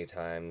too many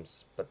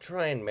times, but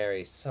try and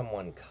marry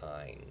someone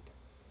kind.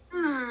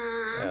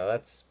 Yeah,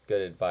 that's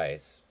good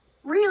advice.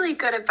 Really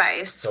good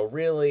advice. So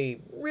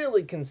really,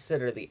 really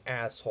consider the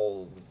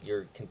asshole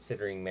you're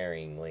considering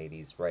marrying,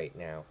 ladies, right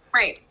now.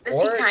 Right.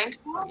 Is he kind?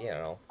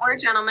 Or a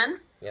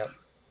gentleman? Yep.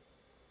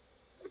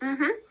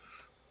 Mm-hmm.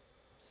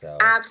 So.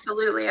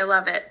 Absolutely, I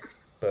love it.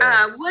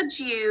 Would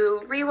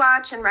you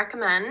rewatch and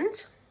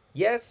recommend?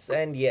 Yes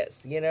and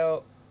yes.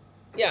 Yeah,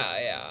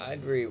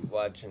 I'd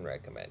rewatch and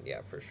recommend. Yeah,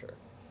 for sure.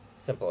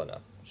 Simple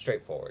enough.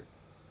 Straightforward.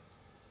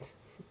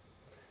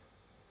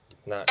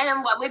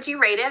 And what would you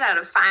rate it out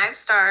of 5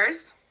 stars?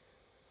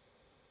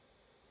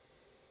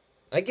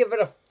 I give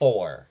it a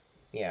 4.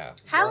 Yeah.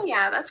 Hell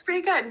yeah, that's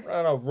pretty good. We're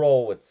on a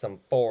roll with some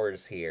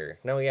 4s here.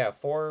 No, yeah,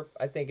 4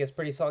 I think is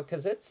pretty solid,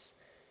 because it's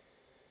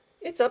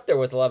up there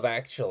with Love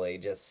Actually.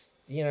 Just,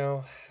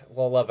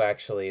 Love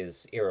Actually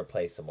is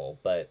irreplaceable,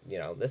 but,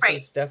 this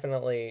is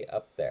definitely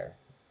up there.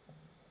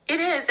 It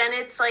is, and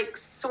it's like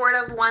sort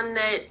of one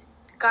that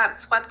got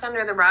swept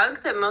under the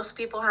rug that most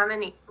people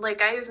haven't.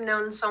 Like, I've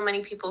known so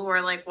many people who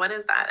are like, what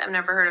is that? I've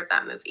never heard of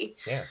that movie.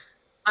 Yeah.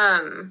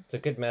 It's a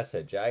good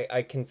message.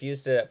 I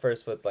confused it at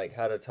first with like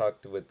How to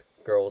Talk with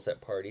Girls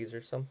at Parties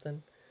or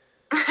something.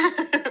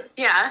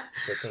 Yeah.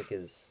 Which I think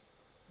is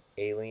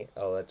Alien.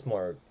 Oh, that's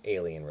more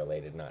alien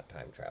related, not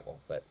time travel.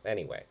 But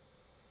anyway.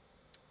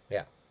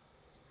 Yeah.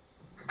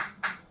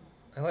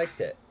 I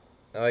liked it.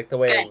 I like the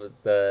way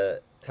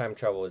the time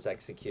travel was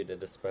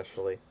executed,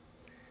 especially.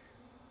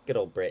 Good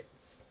old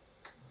Brits.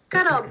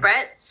 Good old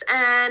Brits.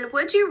 And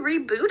would you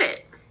reboot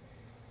it?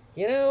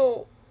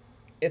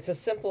 it's a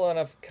simple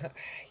enough.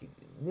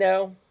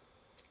 No,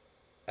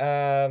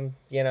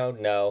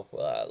 no.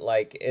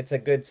 Like it's a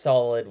good,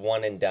 solid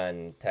one and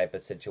done type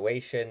of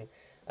situation.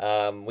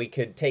 We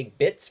could take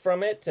bits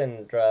from it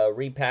and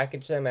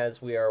repackage them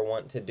as we are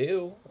wont to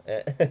do.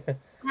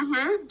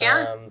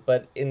 Yeah.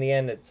 But in the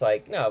end, it's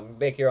like, no,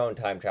 make your own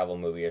time travel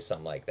movie or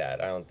something like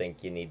that. I don't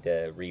think you need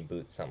to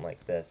reboot something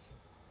like this.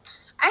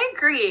 I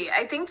agree.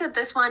 I think that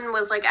this one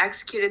was like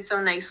executed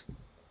so nicely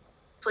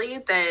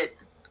that,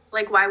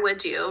 like, why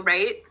would you,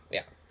 right?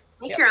 Yeah.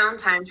 Make Yep. your own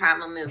time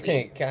travel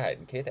movie.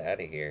 God, get out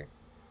of here.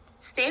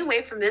 Stay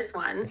away from this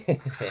one.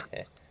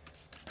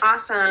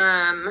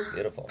 Awesome.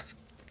 Beautiful.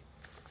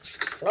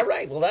 All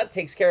right, well, that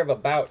takes care of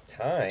About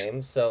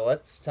Time. So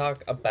let's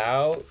talk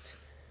about.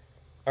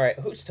 All right,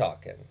 who's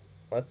talking?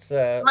 Let's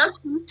Love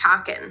who's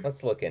talking.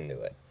 let's look into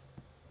it.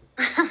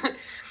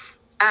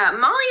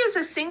 Molly is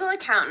a single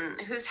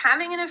accountant who's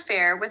having an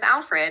affair with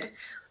Alfred,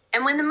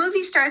 and when the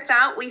movie starts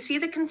out, we see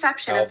the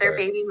conception of their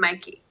Albert. baby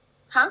Mikey.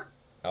 Huh?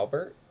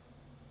 Albert?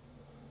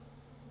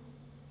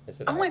 Is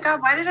it Oh my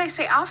God! Why did I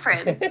say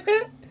Alfred?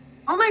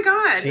 Oh my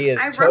God! She is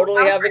I wrote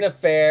totally having Alfred. an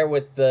affair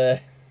with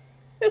the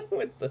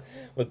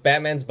with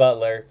Batman's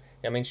butler.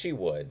 I mean, she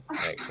would.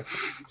 Like,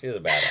 she's a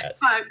badass.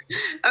 Fuck.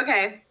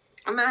 Okay,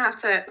 I'm gonna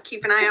have to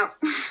keep an eye out.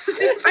 See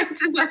if I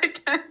did that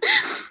again.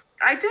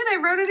 I did. I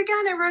wrote it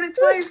again. I wrote it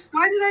twice.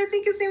 Why did I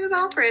think his name was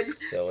Alfred?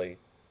 Silly.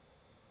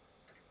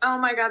 Oh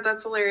my God,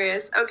 that's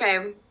hilarious.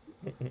 Okay,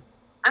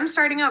 I'm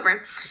starting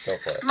over. Go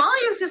for it. Molly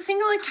is a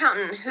single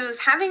accountant who's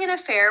having an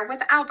affair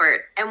with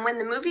Albert, and when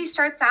the movie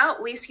starts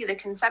out, we see the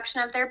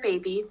conception of their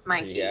baby,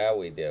 Mikey. Yeah,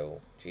 we do.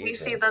 We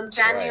Jesus see the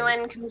genuine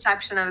Christ.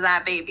 conception of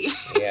that baby.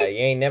 Yeah, you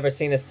ain't never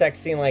seen a sex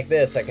scene like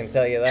this, I can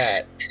tell you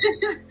that.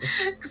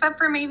 Except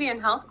for maybe in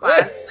health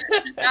class.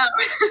 Yeah.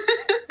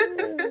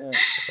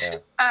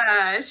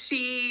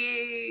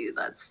 She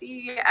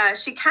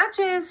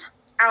catches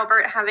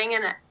Albert having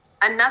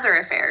another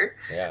affair.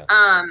 Yeah.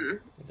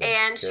 He's a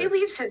And she jerk.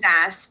 leaves his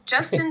ass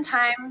just in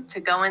time to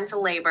go into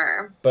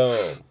labor.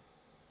 Boom.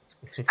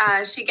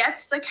 She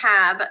gets the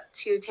cab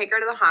to take her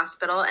to the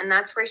hospital, and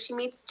that's where she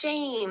meets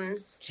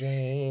James.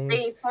 James.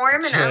 They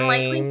form an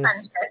unlikely James.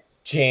 friendship.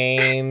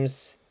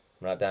 James.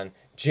 I'm not done.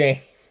 James.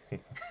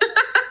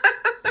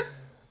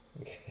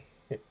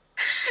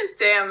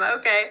 Damn,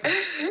 okay.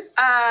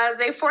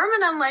 They form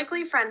an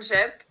unlikely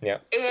friendship. Yeah.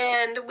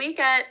 And we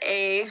get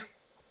a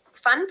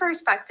fun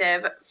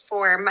perspective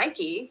for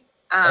Mikey,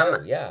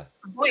 Oh, yeah.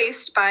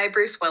 voiced by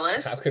Bruce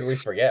Willis. How could we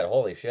forget?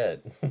 Holy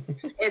shit.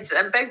 It's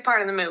a big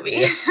part of the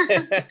movie.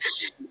 Yeah.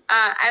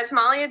 As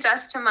Molly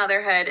adjusts to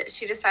motherhood,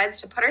 she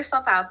decides to put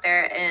herself out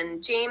there,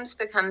 and James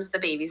becomes the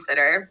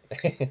babysitter.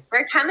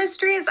 Their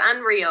chemistry is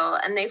unreal,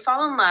 and they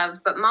fall in love,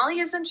 but Molly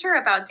isn't sure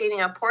about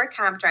dating a poor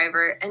cab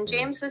driver, and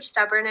James is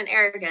stubborn and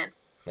arrogant.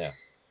 Yeah.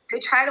 They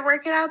try to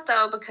work it out,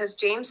 though, because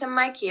James and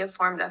Mikey have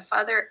formed a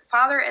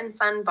father and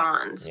son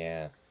bond.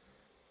 Yeah.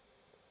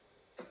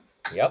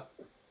 Yep.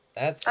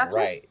 That's That's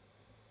right.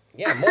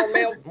 Yeah,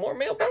 more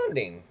male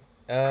bonding.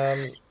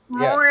 Yeah.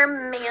 More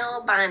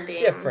male bonding.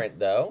 Different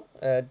though.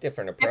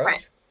 Different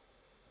approach.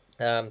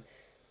 Different.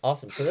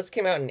 Awesome. So this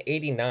came out in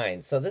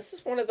 '89. So this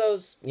is one of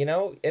those,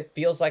 it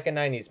feels like a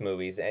 '90s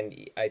movies, and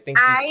I think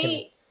you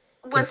I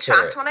was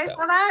consider shocked it when I so.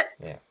 saw that.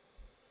 Yeah.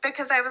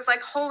 Because I was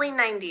like, holy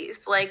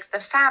 90s. Like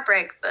the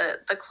fabric,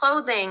 the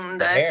clothing,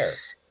 the hair.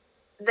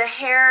 the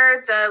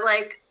hair,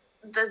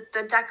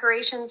 the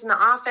decorations in the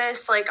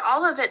office, like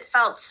all of it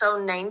felt so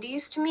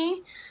 90s to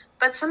me.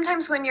 But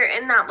sometimes when you're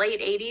in that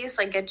late 80s,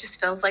 like it just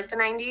feels like the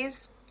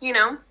 90s, you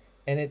know?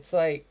 And it's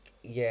like,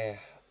 yeah,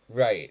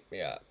 right,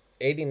 yeah.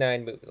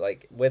 89,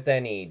 like with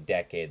any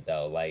decade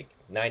though, like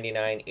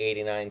 99,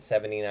 89,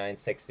 79,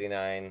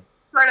 69.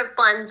 Sort of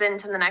blends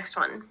into the next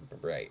one.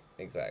 Right,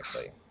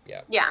 exactly.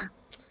 Yeah. Yeah.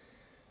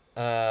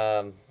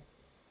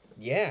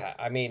 Yeah,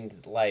 I mean,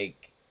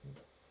 like,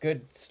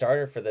 good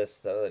starter for this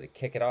though to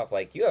kick it off.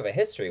 Like, you have a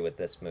history with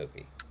this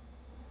movie.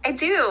 I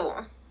do.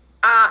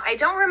 I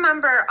don't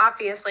remember,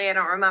 obviously, I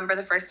don't remember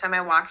the first time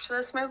I watched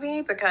this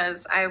movie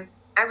because I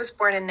was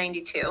born in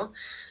 92.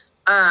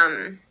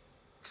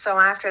 So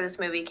after this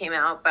movie came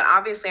out, but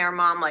obviously our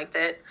mom liked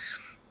it.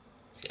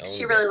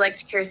 She really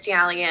liked Kirstie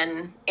Alley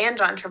and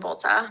John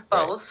Travolta,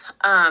 both.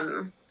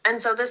 Right. And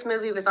so this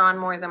movie was on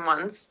more than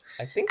once.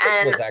 I think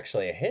this was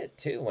actually a hit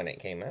too when it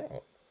came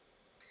out.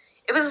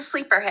 It was a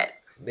sleeper hit.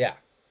 Yeah.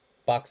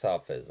 Box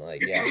office,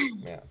 like, yeah.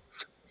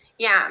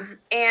 Yeah.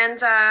 And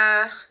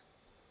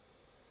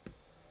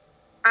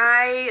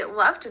I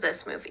loved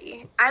this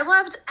movie. I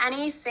loved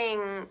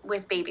anything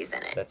with babies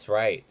in it. That's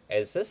right.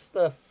 Is this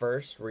the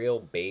first real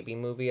baby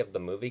movie of the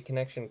Movie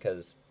Connection?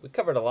 Because we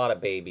covered a lot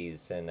of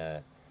babies in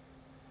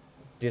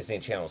Disney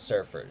Channel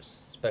Surfers,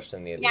 especially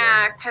in the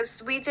Yeah,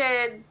 because we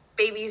did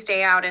Baby's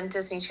Day Out and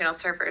Disney Channel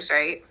Surfers,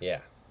 right? Yeah.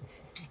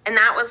 And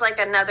that was like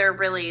another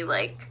really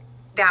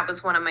that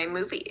was one of my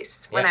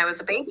movies when I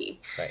was a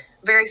baby. Right.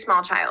 Very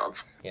small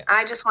child. Yeah.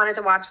 I just wanted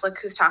to watch Look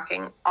Who's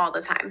Talking all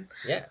the time.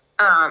 Yeah.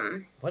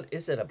 What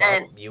is it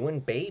about you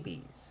and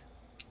babies?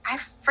 I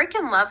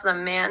freaking love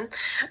them, man.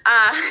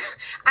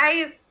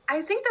 I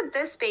I think that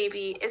this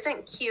baby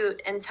isn't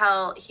cute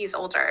until he's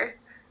older.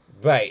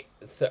 Right.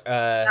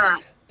 Uh,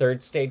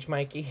 Third stage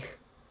Mikey.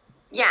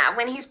 yeah,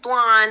 when he's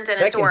blonde and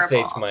Second stage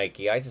adorable.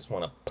 Mikey. I just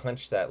want to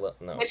punch that little.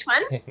 No. Which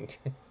one?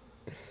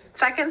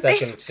 Second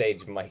Second stage.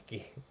 stage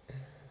Mikey.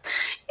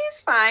 He's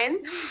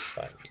fine.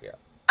 Fine. Yeah.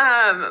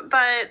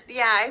 But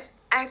yeah,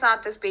 I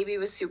thought this baby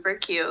was super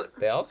cute.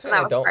 They all So kind that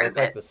of was don't part look of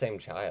like it. the same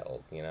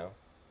child, you know.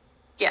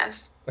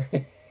 Yes.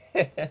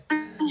 Yeah.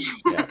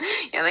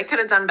 Yeah, they could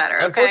have done better.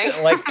 Okay.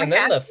 Unfortunately, like, and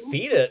then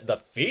Yeah. the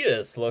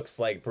fetus looks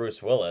like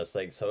Bruce Willis,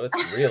 like, so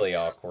it's really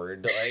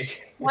awkward.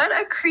 Like, What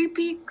a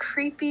creepy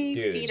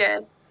dude,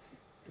 fetus.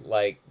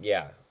 like,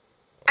 yeah,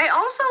 I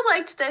also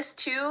liked this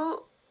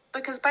too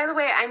because, by the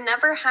way, I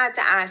never had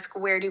to ask,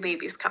 where do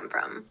babies come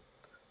from?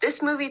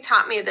 This movie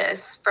taught me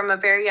this from a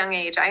very young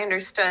age. I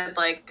understood,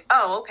 like,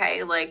 oh,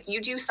 okay, like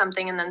you do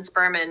something and then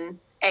sperm and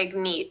egg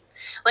meet.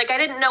 Like, I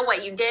didn't know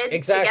what you did to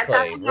get that exactly,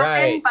 to happen,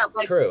 right, but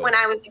like true. when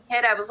I was a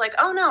kid, I was like,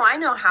 oh no, I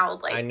know how I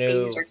like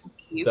knew babies are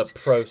the conceived.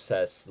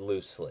 process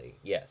loosely,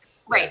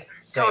 yes, yeah, Right,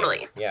 same,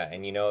 totally. yeah,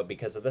 and you know it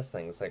because of this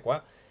thing. It's like,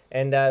 wow,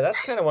 and that's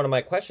kind of one of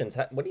my questions.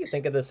 What do you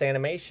think of this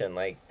animation?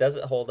 Like, does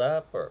it hold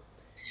up, or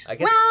I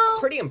guess Well,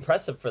 pretty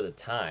impressive for the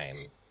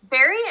time.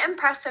 very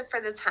impressive for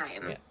the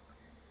time. Yeah.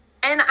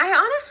 And I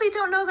honestly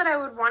don't know that I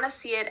would want to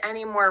see it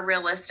any more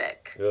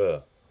realistic.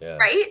 Ugh, yeah.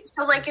 Right?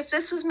 So, like, if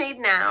this was made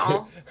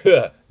now,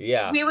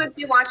 yeah. we would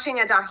be watching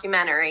a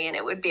documentary and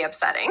it would be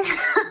upsetting.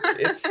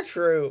 It's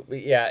true.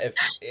 Yeah,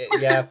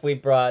 if we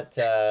brought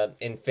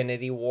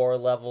Infinity War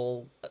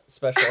level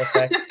special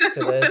effects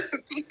to this. It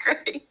would be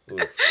great.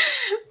 Oof.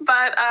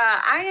 But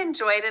I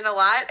enjoyed it a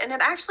lot. And it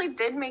actually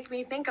did make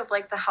me think of,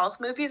 like, the health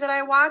movie that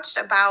I watched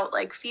about,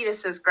 like,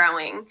 fetuses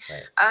growing.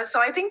 Right.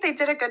 So I think they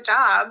did a good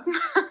job.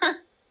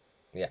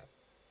 Yeah.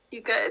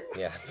 You good?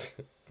 Yeah.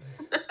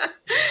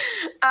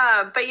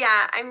 But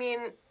yeah, I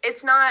mean,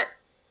 it's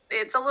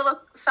a little,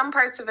 some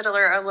parts of it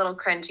are a little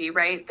cringy,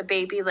 right? The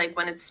baby, like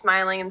when it's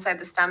smiling inside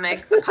the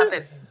stomach, the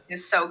puppet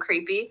is so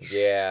creepy.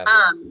 Yeah.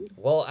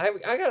 Well,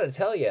 I gotta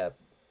tell you,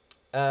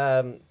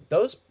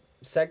 those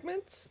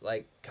segments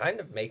like kind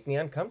of make me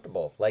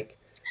uncomfortable, like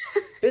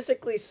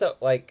physically. So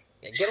like,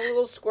 get a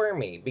little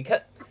squirmy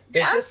because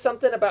there's Yeah. just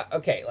something about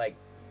like.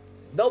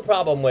 No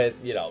problem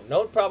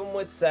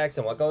with sex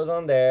and what goes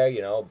on there,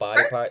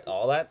 body part,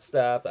 all that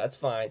stuff. That's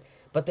fine.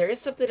 But there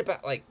is something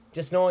about like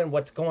just knowing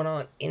what's going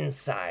on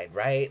inside,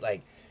 right?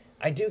 Like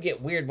I do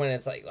get weird when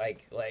it's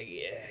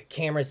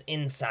cameras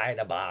inside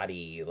a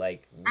body,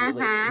 like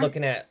really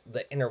looking at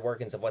the inner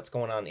workings of what's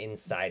going on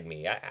inside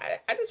me. I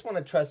just want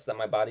to trust that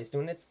my body's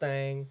doing its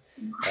thing,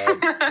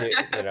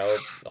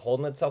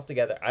 holding itself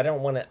together. I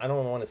don't want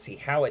to see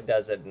how it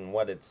does it and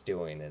what it's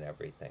doing and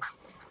everything.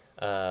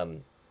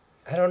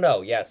 I don't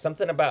know. Yeah,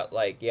 something about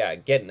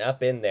getting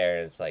up in there.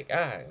 And it's like,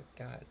 God,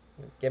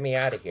 get me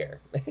out of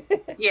here.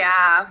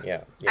 Yeah.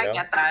 Yeah, I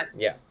get that.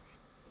 Yeah.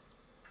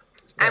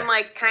 I'm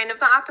like kind of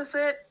the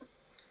opposite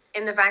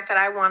in the fact that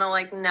I want to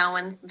like know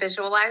and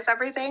visualize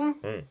everything.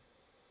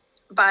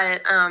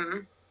 But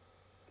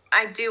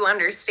I do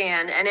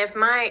understand. And if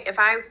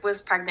I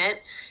was pregnant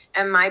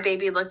and my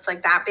baby looked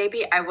like that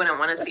baby, I wouldn't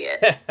want to see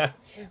it.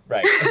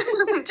 Right.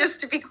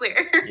 Just to be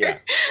clear. Yeah.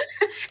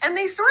 And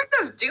they sort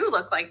of do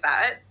look like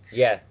that.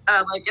 Yeah.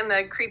 Like in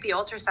the creepy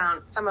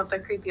ultrasound, some of the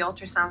creepy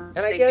ultrasounds and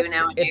I they guess do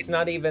nowadays. it's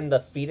not even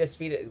the fetus.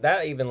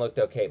 That even looked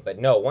okay. But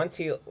no, once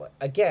he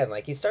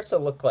starts to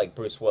look like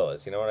Bruce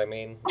Willis. You know what I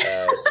mean?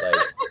 Like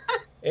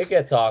it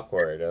gets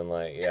awkward and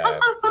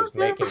he's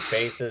making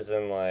faces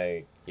and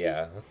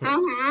yeah.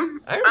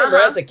 I remember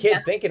as a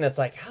kid thinking it's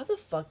like, how the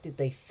fuck did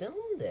they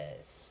film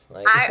this?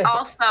 Like, I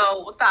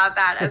also thought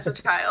that as a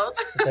child.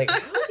 It's like,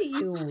 how do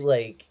you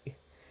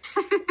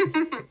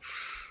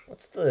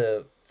what's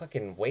the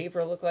fucking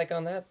waiver look like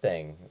on that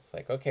thing? It's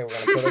like, okay, we're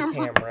gonna put a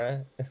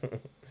camera.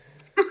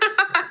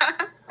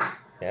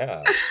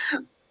 Yeah.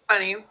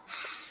 Funny.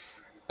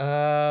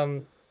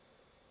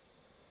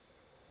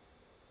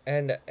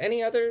 And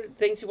any other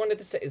things you wanted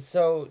to say?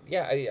 So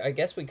yeah, I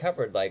guess we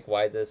covered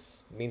why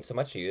this means so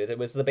much to you. It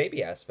was the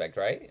baby aspect,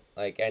 right?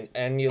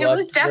 And you loved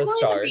was definitely the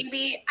stars. The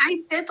baby.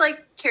 I did like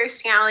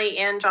Kirstie Alley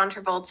and John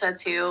Travolta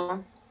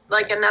too.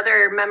 Like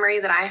another memory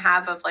that I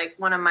have of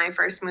one of my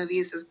first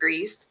movies is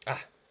Grease. Yeah.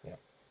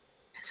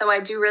 So I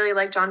do really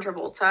like John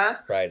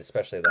Travolta. Right,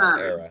 especially that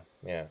era.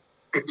 Yeah.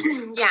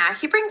 Yeah,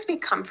 he brings me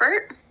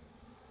comfort.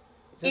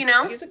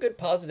 He's a good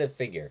positive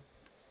figure.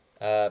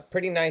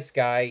 Pretty nice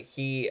guy.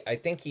 I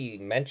think he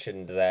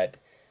mentioned that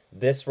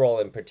this role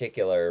in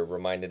particular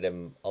reminded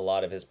him a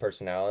lot of his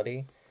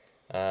personality.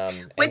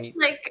 Which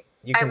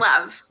I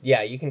love.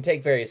 Yeah, you can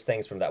take various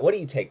things from that. What do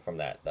you take from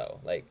that though?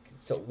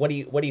 So what do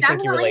you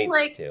think he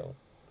relates to?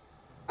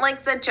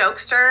 Like the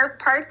jokester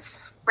parts,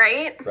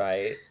 right?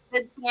 Right.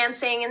 The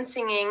dancing and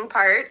singing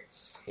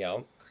parts.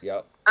 Yep.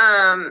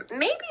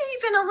 Maybe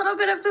even a little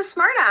bit of the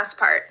smart ass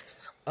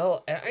parts.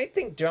 Oh, and I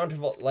think John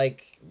Travolta,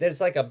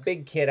 there's a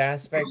big kid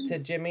aspect to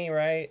Jimmy,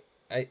 right?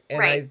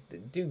 I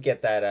do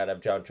get that out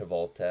of John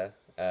Travolta.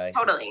 He's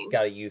Totally.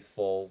 got a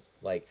youthful,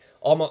 like,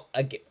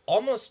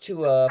 almost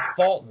to a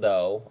fault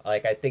though.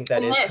 Like, I think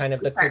that In is this, kind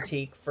of the for sure.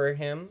 critique for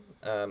him,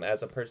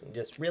 as a person.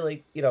 Just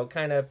really,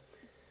 kind of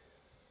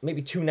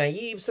maybe too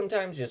naive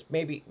sometimes. Just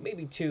maybe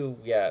too,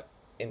 yeah,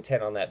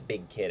 intent on that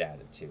big kid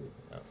attitude.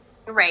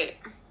 Right.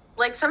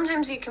 Like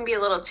sometimes you can be a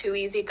little too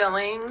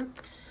easygoing,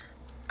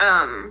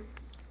 um,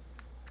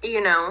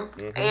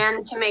 Mm-hmm.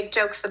 and to make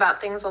jokes about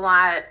things a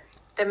lot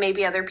that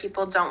maybe other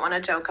people don't want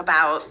to joke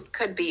about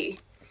could be,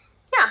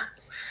 yeah,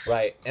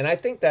 Right. And I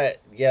think that,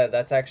 yeah,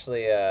 that's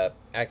actually a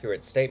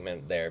accurate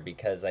statement there,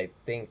 because I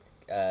think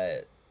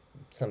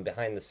some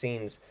behind the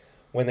scenes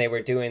when they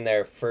were doing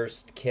their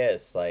first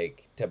kiss,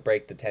 like to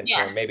break the tension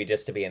or yes, maybe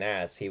just to be an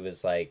ass, he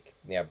was like,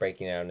 yeah,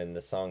 breaking out in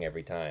the song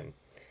every time.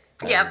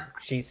 yep.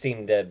 She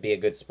seemed to be a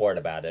good sport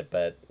about it,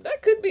 but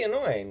that could be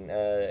annoying,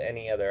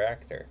 any other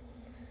actor.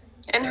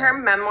 In her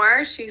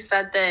memoir, she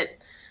said that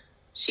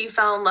she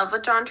fell in love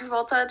with John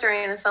Travolta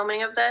during the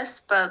filming of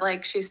this, but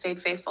like she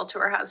stayed faithful to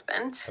her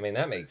husband. I mean,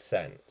 that makes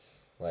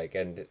sense. Like,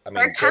 and I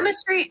Their mean,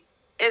 chemistry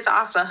is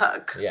off the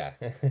hook. yeah,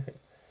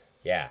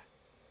 yeah,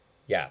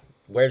 yeah.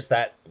 Where's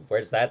that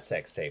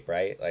sex tape,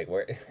 right? Like,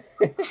 where?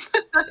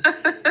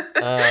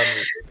 um,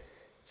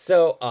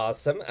 so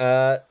awesome.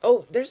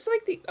 Oh, there's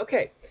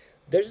like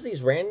there's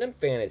these random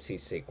fantasy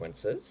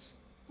sequences.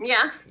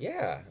 Yeah.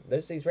 Yeah,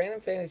 there's these random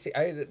fantasy.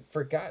 I had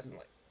forgotten.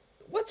 Like,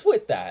 what's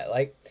with that?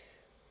 Like,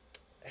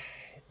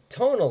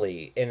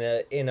 tonally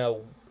in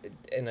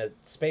a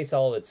space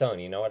all of its own.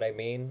 You know what I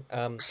mean?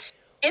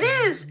 It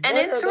is. And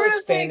What it's are sort those of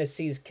like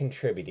fantasies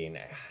contributing?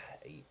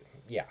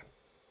 Yeah.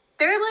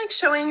 they're like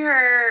showing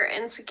her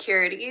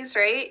insecurities,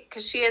 right?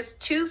 Because she has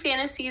two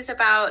fantasies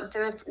about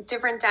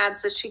different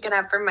dads that she could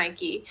have for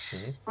Mikey.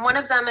 Hmm. One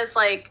of them is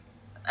like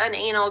an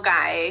anal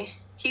guy.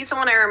 He's the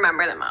one I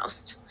remember the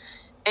most.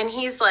 And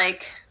he's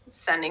like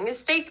sending his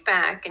steak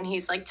back, and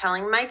he's like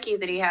telling Mikey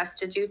that he has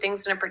to do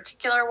things in a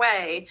particular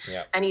way.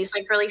 Yeah. And he's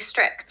like really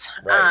strict.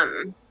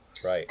 Right.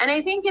 Right. And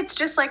I think it's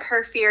just like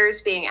her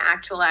fears being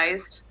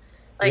actualized.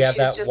 We Like have she's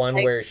that just one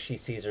like where she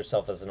sees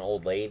herself as an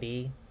old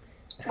lady.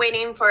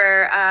 waiting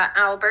for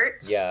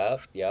Albert.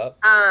 Yep. Yep.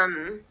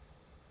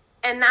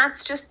 And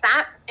that's just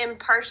that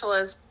impartial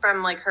is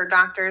from like her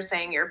doctor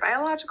saying your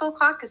biological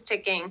clock is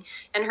ticking,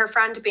 and her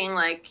friend being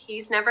like,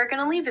 he's never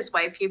gonna leave his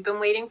wife. You've been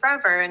waiting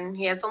forever and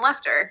he hasn't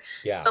left her.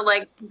 Yeah. So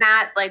like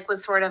that like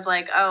was sort of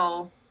like,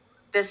 oh,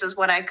 this is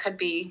what I could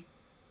be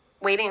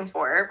waiting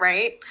for,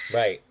 right?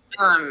 Right.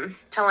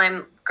 Till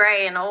I'm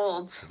gray and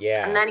old.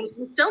 Yeah. And then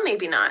even still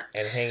maybe not.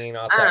 And hanging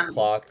off that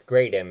clock,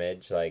 great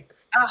image. Like,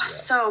 oh, yeah.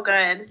 so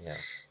good. Yeah.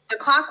 The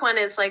clock one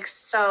is like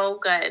so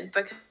good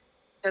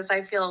because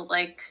I feel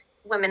like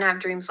women have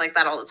dreams like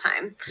that all the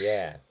time.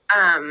 Yeah.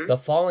 The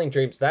falling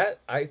dreams, that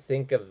I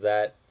think of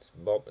that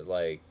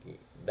like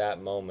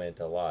that moment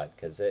a lot,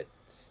 because it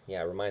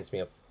reminds me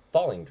of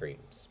falling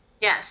dreams.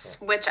 Yes,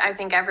 yeah. Which I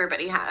think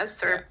everybody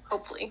has, or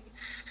hopefully.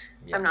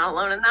 Yeah. I'm not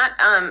alone in that.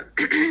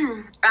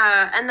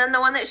 And then the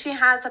one that she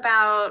has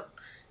about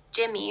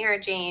Jimmy or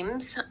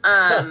James.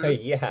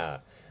 Yeah.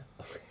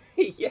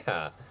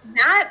 Yeah.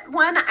 That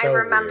one so I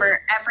remember weird.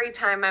 Every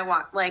time I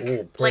walk. Like,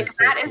 ooh, princess,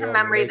 like that is a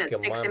memory that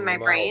sticks in my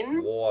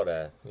brain.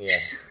 Water. Yeah.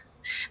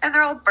 And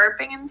they're all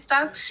burping and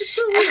stuff. It's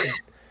so weird.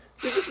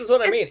 See, this is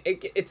what I mean.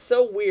 It's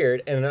so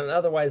weird and an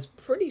otherwise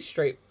pretty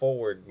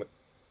straightforward.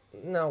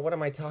 No, what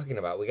am I talking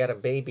about? We got a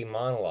baby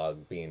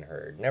monologue being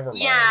heard. Never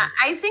mind. Yeah,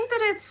 I think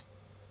that it's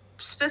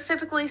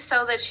specifically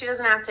so that she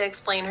doesn't have to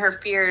explain her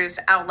fears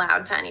out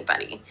loud to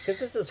anybody. Because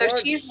this is so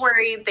large. She's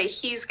worried that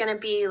he's going to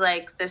be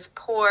like this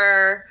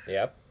poor,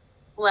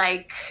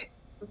 like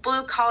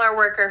blue collar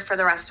worker for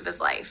the rest of his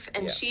life,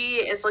 and she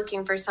is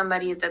looking for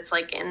somebody that's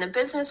like in the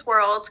business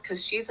world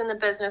because she's in the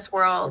business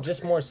world, or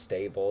just more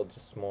stable,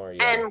 just more.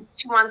 Yeah. And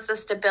she wants the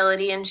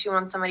stability, and she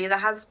wants somebody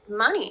that has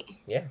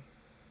money. Yeah.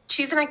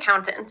 She's an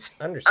accountant.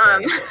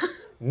 Understandable.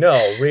 No,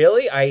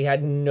 really? I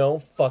had no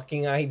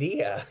fucking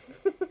idea.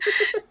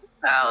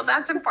 So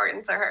that's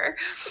important to her.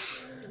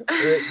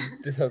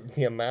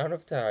 The amount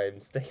of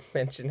times they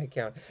mention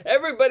account.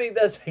 Everybody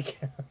does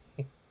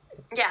accounting.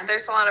 Yeah,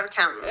 there's a lot of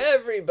accountants.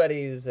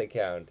 Everybody's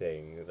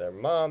accounting. Their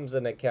mom's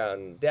an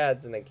accountant.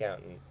 Dad's an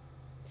accountant.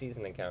 She's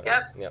an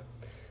accountant. Yep.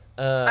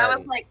 I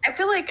was like, I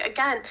feel like,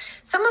 again,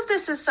 some of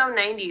this is so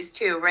 90s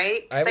too,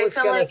 right? I was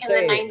going to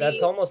say,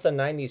 that's almost a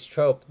 90s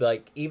trope.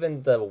 Like,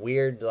 even the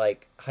weird,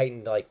 like,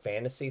 heightened, like,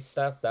 fantasy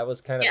stuff, that was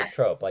kind of a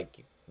trope.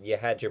 Like, you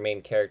had your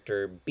main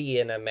character be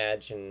an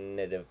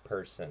imaginative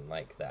person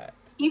like that.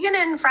 Even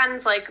in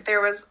Friends, like,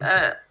 there was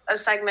a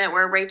segment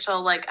where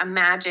Rachel, like,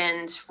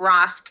 imagined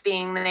Ross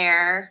being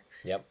there.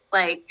 Yep.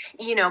 Like,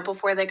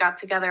 before they got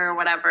together or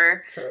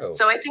whatever. True.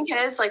 So I think it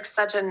is, like,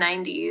 such a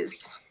 90s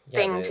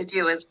thing to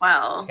do as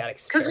well. Got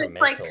experimental.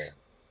 It's like,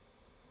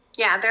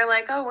 they're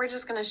like, oh, we're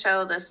just going to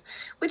show this,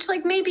 which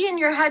like maybe in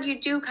your head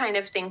you do kind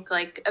of think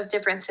like of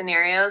different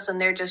scenarios,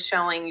 and they're just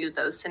showing you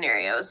those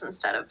scenarios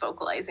instead of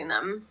vocalizing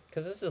them.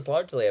 Because this is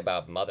largely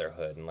about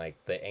motherhood and like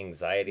the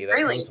anxiety that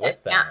comes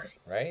with that,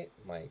 right?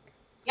 Like,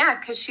 Yeah,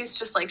 because she's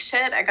just like,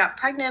 shit, I got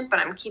pregnant, but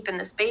I'm keeping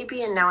this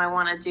baby, and now I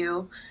want to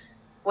do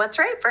what's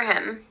right for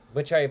him.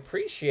 Which I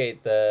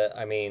appreciate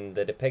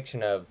the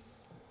depiction of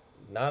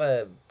not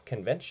a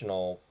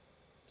conventional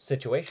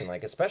situation,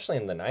 like especially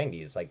in the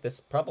 90s. Like this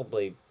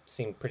probably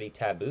seemed pretty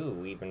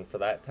taboo even for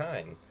that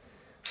time.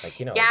 Like,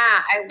 Yeah,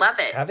 I love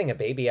it. having a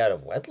baby out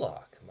of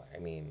wedlock. I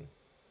mean,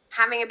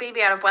 Having a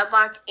baby out of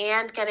wedlock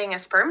and getting a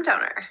sperm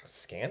donor.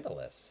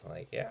 scandalous.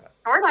 Like, yeah.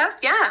 Sort of,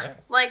 yeah. Yeah.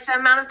 Like the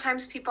amount of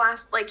times people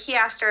asked, like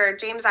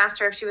James asked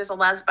her if she was a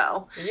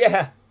lesbo.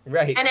 Yeah,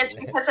 right. And it's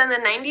because in the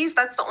 90s,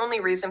 that's the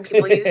only reason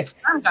people use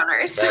sperm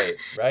donors.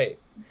 Right.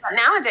 But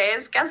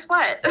nowadays, guess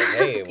what? It's like,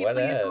 hey, people what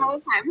use them all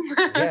the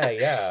time.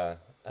 Yeah.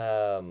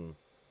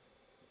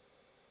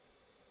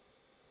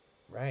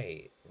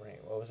 Right.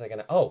 What was I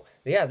gonna? Oh,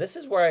 yeah. This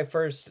is where I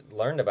first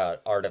learned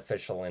about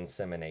artificial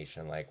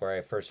insemination, like where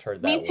I first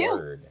heard Me that too.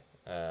 word.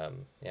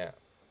 Yeah.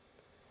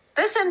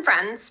 This and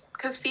Friends,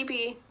 because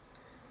Phoebe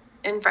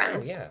in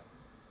Friends. Oh,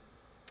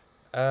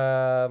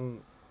 yeah.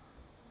 Um,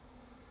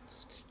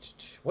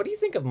 what do you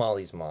think of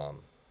Molly's mom?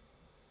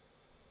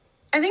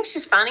 I think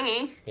she's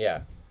funny.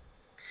 Yeah,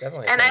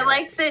 definitely. And I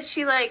liked that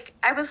she I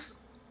was,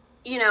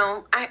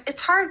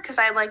 it's hard because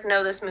I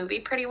know this movie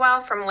pretty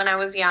well from when I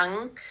was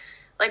young.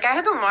 Like I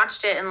haven't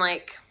watched it in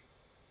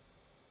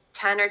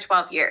 10 or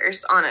 12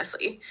 years,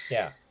 honestly.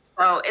 Yeah.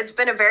 So it's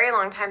been a very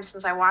long time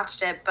since I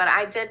watched it, but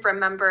I did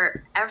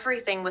remember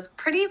everything with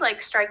pretty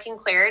striking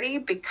clarity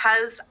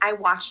because I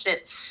watched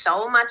it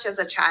so much as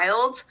a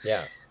child.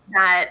 Yeah.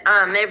 That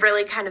it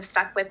really kind of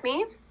stuck with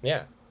me.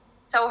 Yeah.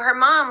 So her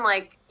mom,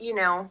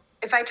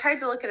 if I tried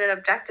to look at it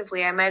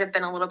objectively, I might have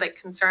been a little bit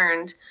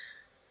concerned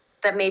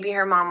that maybe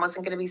her mom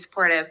wasn't going to be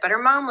supportive, but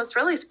her mom was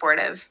really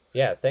supportive.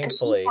 Yeah,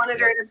 thankfully. And she wanted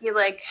her to be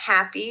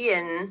happy,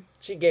 and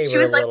she was a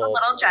little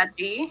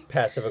judgy,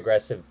 passive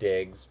aggressive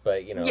digs,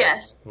 but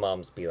yes,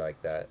 moms be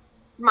like that.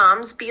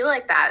 Moms be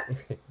like that.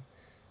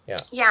 Yeah.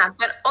 Yeah,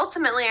 but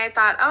ultimately I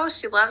thought, oh,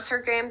 she loves her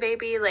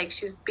grandbaby,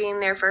 she's being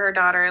there for her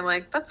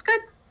daughter, that's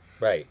good.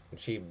 Right.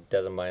 She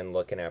doesn't mind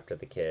looking after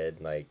the kid,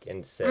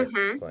 insists,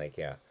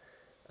 yeah.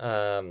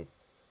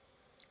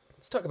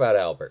 Let's talk about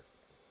Albert.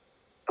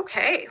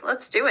 Okay,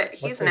 let's do it.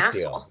 He's an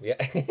asshole.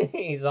 Yeah,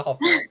 he's awful.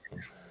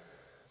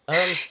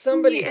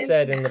 Somebody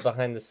said in the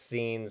behind the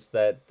scenes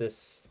that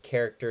this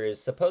character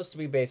is supposed to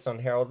be based on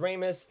Harold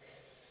Ramis.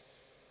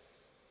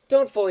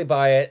 Don't fully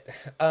buy it.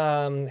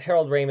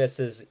 Harold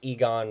Ramis is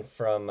Egon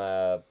from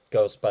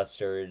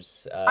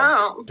Ghostbusters,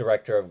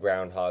 director of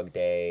Groundhog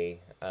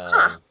Day.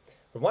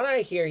 From what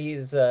I hear,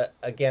 he's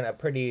again a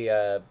pretty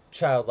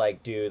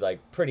childlike dude,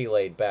 pretty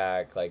laid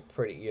back,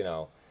 pretty,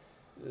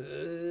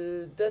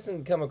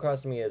 doesn't come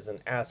across to me as an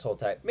asshole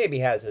type. Maybe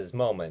has his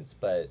moments,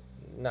 but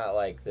not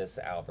like this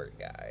Albert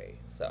guy.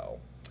 So,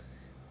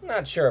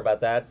 not sure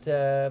about that.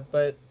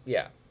 But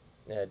yeah,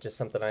 just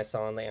something I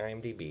saw on the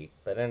IMDb.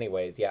 But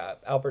anyways, yeah,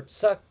 Albert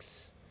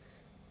sucks.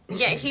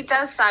 Yeah, he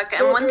does suck.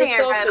 And one thing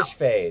I read, selfish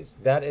phase.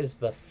 That is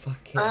the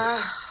fucking.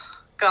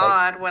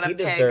 God, what a pig.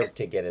 He deserved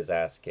to get his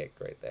ass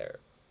kicked right there.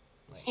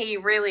 He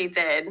really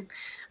did.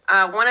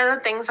 One of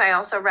the things I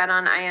also read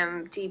on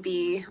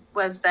IMDb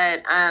was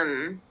that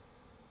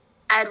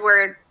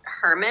Edward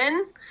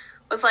Herman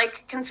was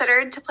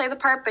considered to play the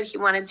part, but he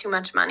wanted too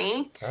much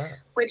money,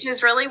 which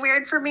is really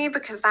weird for me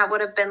because that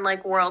would have been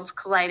worlds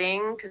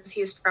colliding because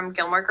he's from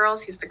Gilmore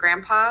Girls. He's the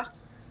grandpa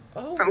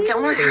from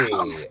Gilmore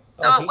Girls.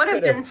 So it would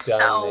have been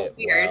so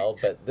weird. Well,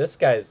 but this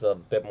guy's a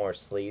bit more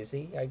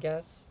sleazy, I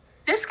guess.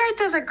 This guy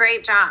does a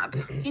great job.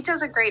 He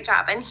does a great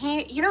job. And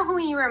you know who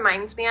he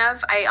reminds me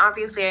of? I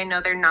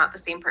know they're not the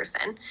same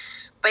person,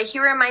 but he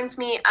reminds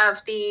me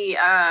of the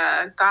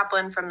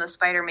Goblin from the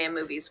Spider-Man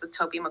movies with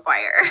Tobey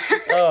Maguire.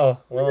 Oh,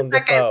 Willem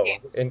Dafoe.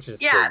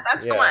 Interesting. Yeah,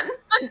 that's the one.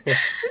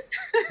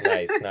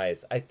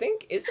 Nice. I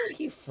think, isn't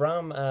he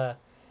from,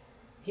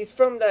 he's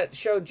from that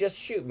show Just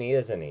Shoot Me,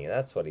 isn't he?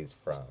 That's what he's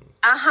from.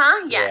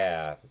 Uh-huh, yes.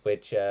 Yeah,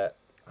 which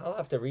I'll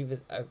have to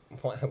revisit. I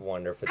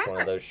wonder if it's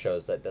one of those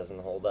shows that doesn't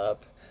hold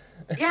up.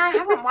 Yeah, I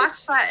haven't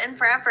watched that in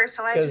forever,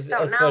 so I just don't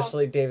know.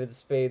 Especially David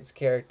Spade's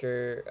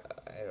character,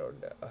 I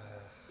don't know.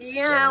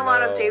 Yeah, a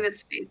lot of David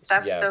Spade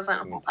stuff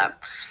doesn't hold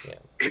up. Yeah.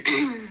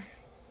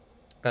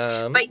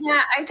 But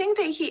yeah, I think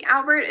that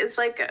Albert is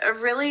a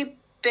really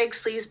big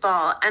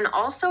sleazeball, and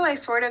also I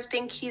sort of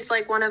think he's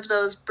one of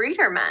those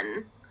breeder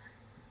men.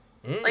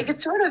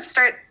 It sort of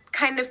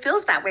kind of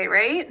feels that way,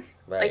 right?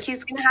 Right.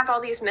 He's gonna have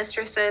all these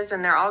mistresses,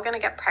 and they're all gonna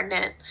get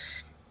pregnant.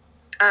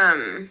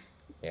 Ugh,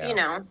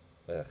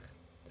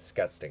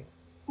 disgusting.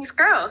 He's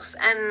gross,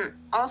 and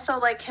also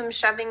him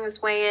shoving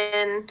his way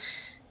in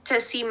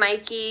to see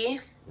Mikey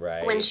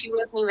when she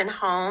wasn't even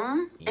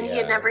home, and he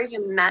had never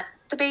even met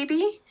the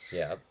baby.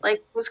 Yeah.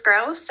 Was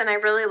gross, and I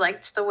really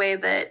liked the way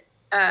that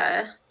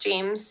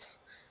James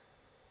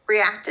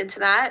reacted to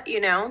that.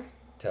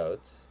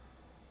 Totes.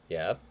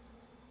 Yep.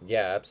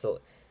 Yeah,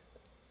 absolutely.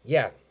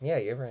 Yeah,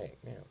 you're right.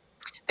 Yeah.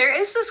 There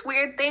is this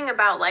weird thing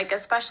about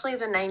especially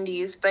the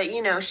 90s, but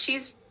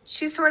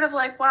she's sort of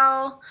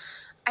well,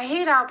 I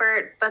hate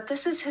Albert, but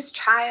this is his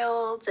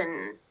child,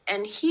 and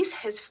and he's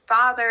his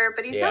father,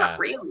 but he's not Yeah.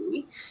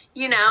 really,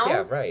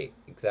 Yeah, right.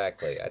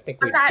 Exactly. I think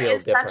But we'd that feel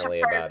is such a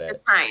differently part of about the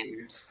it.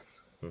 times.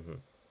 Hmm.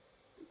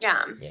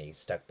 Yeah. Yeah, you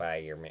stuck by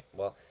your man.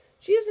 Well,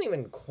 she isn't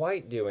even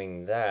quite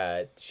doing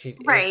that.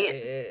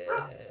 Right.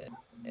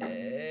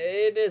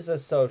 It is a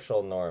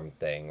social norm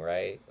thing,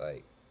 right?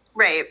 Like,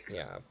 Right.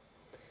 yeah.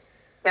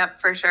 Yep,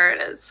 for sure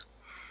it is.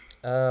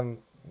 Um,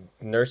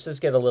 Nurses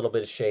get a little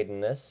bit of shade in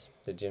this.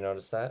 Did you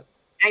notice that?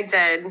 I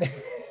did.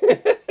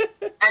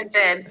 I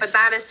did. But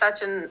that is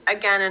such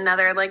again,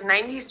 another like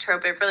 90s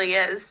trope. It really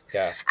is.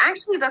 Yeah.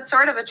 Actually, that's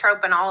sort of a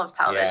trope in all of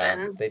Yeah.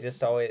 television. They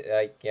just always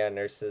like, yeah,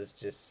 nurses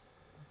just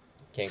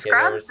can't get no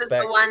Scrubs is the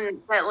respect.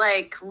 one that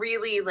like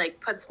really like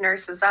puts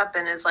nurses up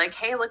and is like,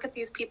 hey, look at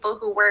these people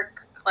who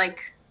work like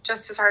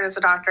just as hard as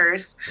the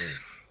doctors.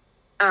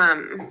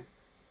 But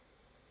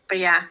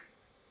yeah.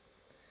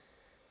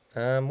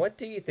 What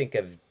do you think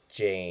of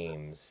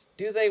James?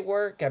 Do they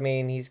work? I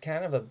mean, he's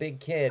kind of a big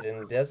kid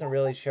and doesn't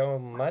really show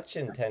much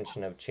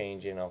intention of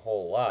changing a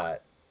whole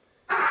lot.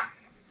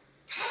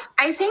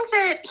 I think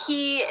that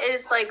he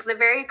is like the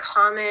very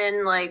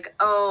common, like,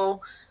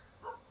 oh,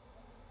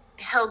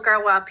 he'll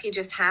grow up, he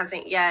just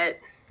hasn't yet.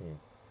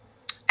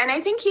 And I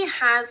think he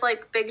has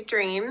like big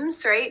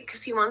dreams, right?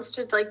 Because he wants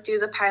to like do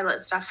the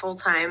pilot stuff full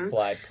time.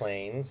 Fly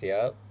planes,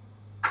 yep.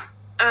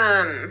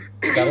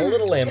 He's got a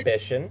little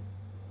ambition.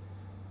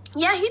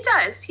 Yeah, he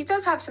does. He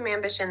does have some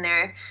ambition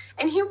there.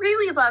 And he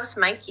really loves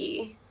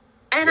Mikey.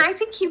 And I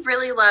think he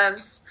really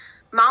loves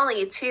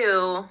Molly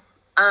too.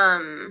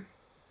 But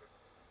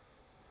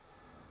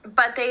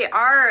they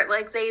are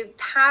like, they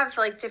have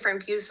like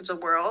different views of the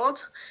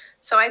world.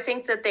 So I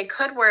think that they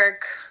could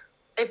work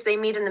if they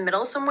meet in the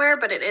middle somewhere,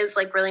 but it is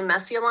like really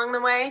messy along the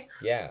way.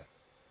 Yeah.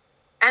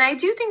 And I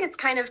do think it's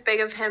kind of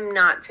big of him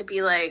not to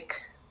be like,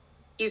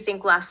 you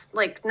think less,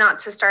 like not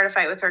to start a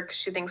fight with her because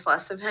she thinks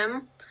less of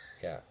him.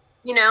 Yeah.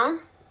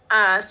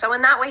 So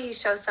in that way he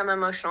shows some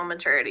emotional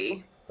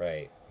maturity.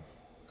 Right.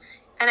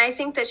 And I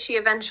think that she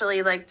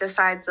eventually like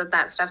decides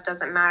that stuff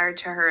doesn't matter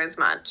to her as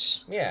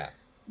much. Yeah.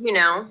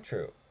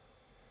 True.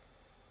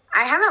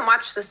 I haven't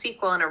watched the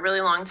sequel in a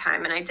really long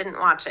time, and I didn't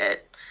watch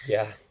it.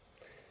 Yeah.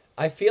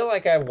 I feel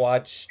like I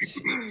watched,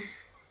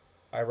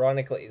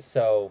 ironically,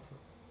 so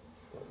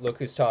Look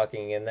Who's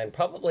Talking, and then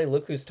probably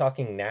Look Who's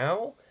Talking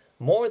Now,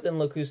 more than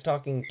Look Who's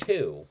Talking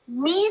 2.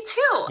 Me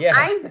too. Yeah.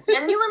 I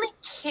genuinely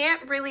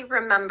can't really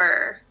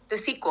remember the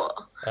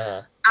sequel.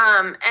 Uh-huh.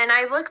 And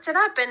I looked it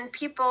up, and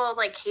people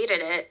like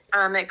hated it.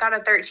 It got a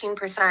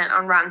 13%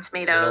 on Rotten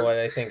Tomatoes. You know what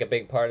I think a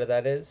big part of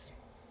that is?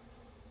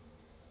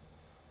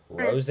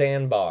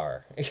 Roseanne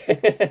Barr.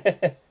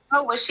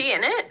 Oh, was she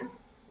in it?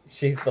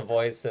 She's the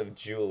voice of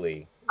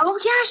Julie. Oh,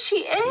 yeah,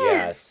 she is.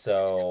 Yeah,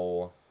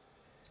 so...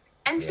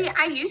 And see,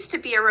 I used to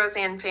be a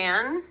Roseanne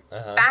fan.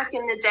 Uh-huh. Back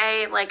in the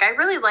day. Like, I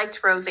really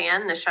liked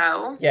Roseanne, the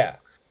show. Yeah,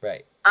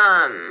 right.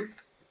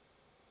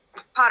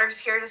 Potter's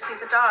here to see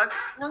the dog.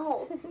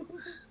 No.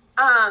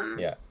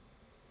 Yeah.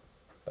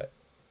 But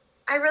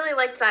I really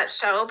liked that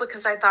show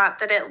because I thought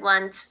that it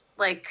lent,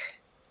 like,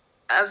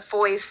 a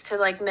voice to,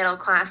 like,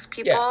 middle-class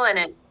people. Yeah.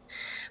 And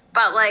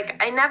but, like,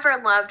 I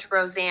never loved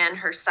Roseanne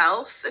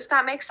herself, if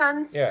that makes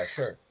sense. Yeah,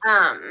 sure.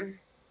 Oh,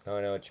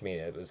 I know what you mean.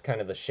 It was kind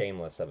of the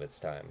Shameless of its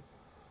time.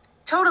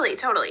 Totally.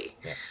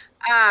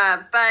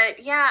 Yeah.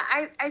 But yeah,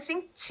 I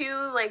think too,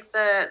 like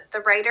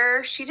the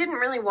writer, she didn't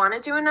really want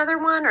to do another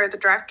one, or the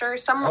director,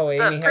 Amy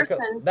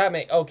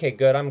Heckel. Okay,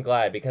 good. I'm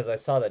glad because I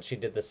saw that she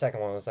did the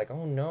second one. I was like,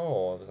 oh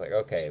no. I was like,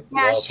 okay,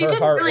 yeah, well, if her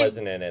heart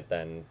wasn't in it,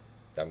 then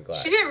I'm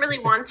glad. She didn't really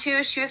want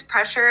to. She was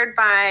pressured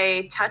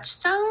by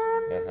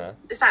Touchstone. Uh-huh.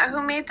 Is that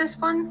who made this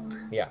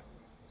one? Yeah.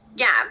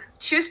 Yeah,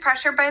 she was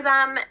pressured by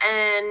them,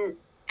 and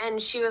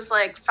she was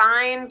like,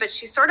 fine, but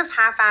she sort of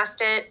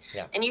half-assed it.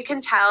 Yeah. And you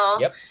can tell.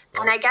 Yep.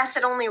 And I guess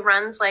it only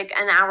runs like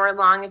an hour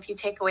long if you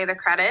take away the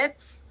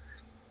credits.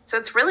 So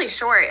it's really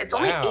short. It's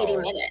only 80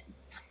 minutes.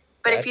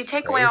 But if you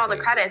take away all the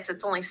credits,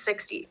 it's only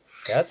 60.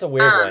 Yeah, that's a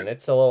weird one.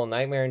 It's a little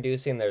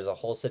nightmare-inducing. There's a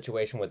whole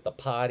situation with the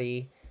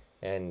potty.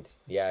 And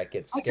yeah, it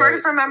gets scary. I sort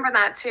of remember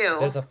that too.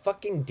 There's a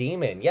fucking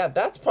demon. Yeah,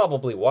 that's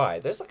probably why.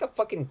 There's like a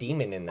fucking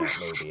demon in that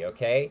movie,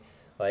 okay?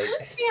 Like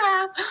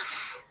Yeah.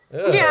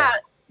 Ugh.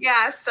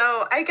 Yeah,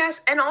 so I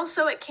guess, and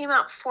also it came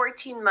out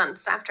 14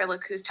 months after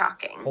Look Who's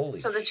Talking.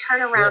 So the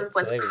turnaround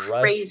was so they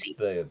crazy. Rushed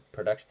the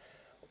production.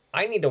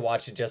 I need to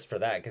watch it just for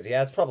that, because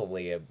yeah, it's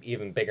probably an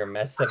even bigger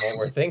mess than what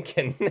we're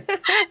thinking.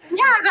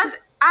 Yeah, that's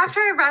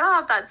after I read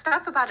all of that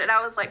stuff about it,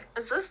 I was like,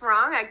 is this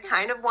wrong? I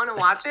kind of want to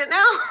watch it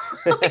now.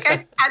 Like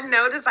I had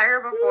no desire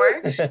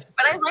before.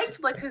 But I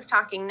liked Look Who's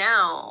Talking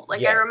Now.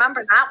 Like I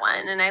remember that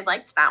one, and I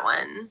liked that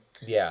one.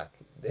 Yeah.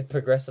 It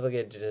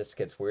progressively just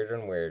gets weirder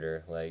and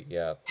weirder. Like,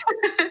 yeah.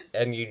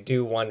 And you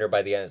do wonder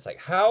by the end, it's like,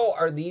 how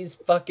are these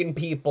fucking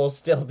people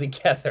still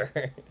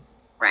together?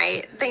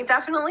 Right. They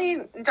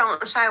definitely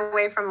don't shy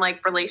away from,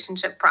 like,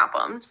 relationship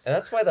problems. And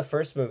that's why the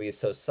first movie is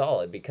so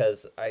solid,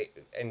 because I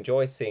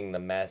enjoy seeing the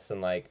mess, and,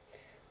 like,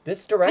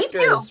 this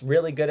director is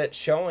really good at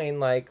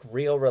showing, like,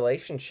 real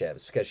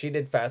relationships, because she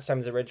did Fast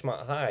Times at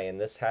Ridgemont High, and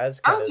this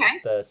has kind of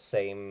the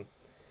same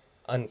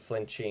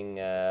unflinching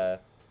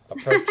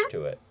approach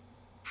to it.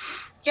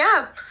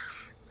 Yeah,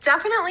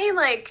 definitely.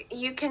 Like,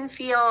 you can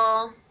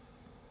feel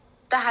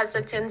the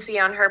hesitancy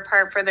on her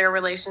part for their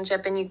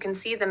relationship, and you can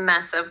see the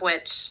mess of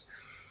which,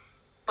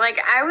 like,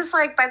 I was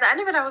like, by the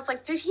end of it, I was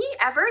like, did he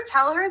ever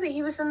tell her that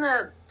he was in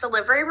the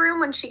delivery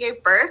room when she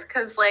gave birth?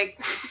 Because, like,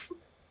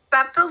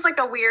 that feels like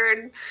a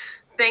weird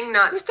thing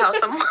not to tell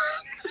someone.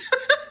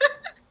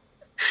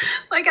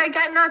 Like, I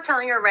get not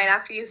telling her right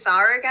after you saw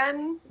her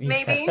again,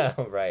 maybe. Yeah,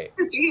 right.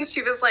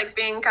 She was, like,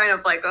 being kind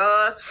of like,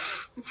 but,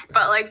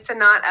 like, to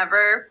not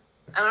ever,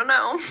 I don't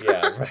know.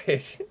 Yeah,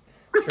 right.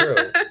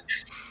 True.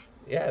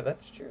 Yeah,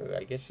 that's true.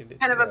 I guess you did.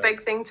 Kind of a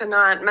big thing to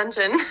not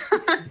mention.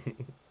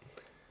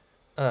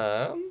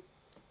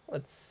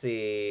 Let's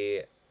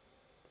see.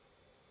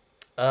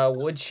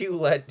 Would you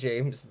let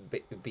James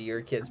be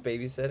your kid's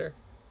babysitter?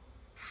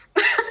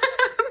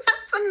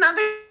 That's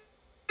another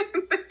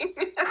thing.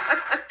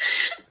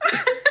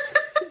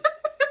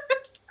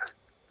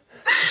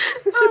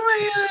 Oh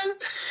my god.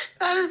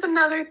 That is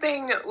another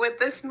thing with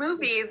this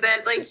movie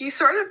that, like, you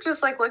sort of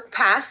just, like, look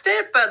past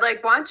it, but,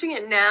 like, watching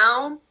it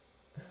now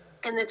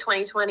in the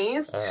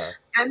 2020s,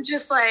 I'm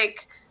just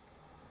like,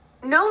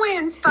 no way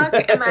in fuck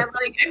am I,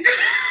 like, a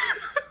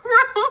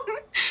grown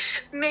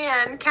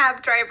man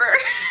cab driver.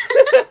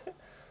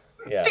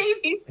 Yeah.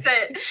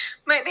 Babysit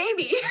my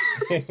baby.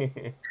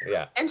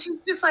 Yeah. And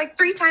she's just like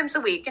 3 times a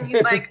week, and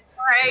he's like,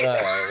 all right.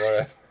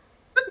 Whatever.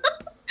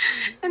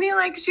 And he,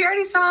 like, she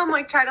already saw him,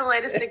 like, try to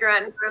light a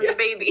cigarette in front of the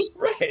baby.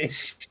 Right.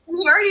 And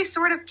he already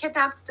sort of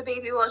kidnapped the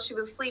baby while she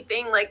was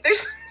sleeping. Like,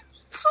 there's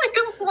like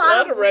a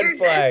lot of red weirdness.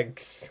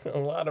 flags. A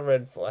lot of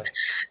red flags.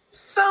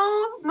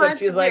 So much. But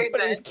she's like,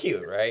 but he's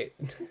cute, right?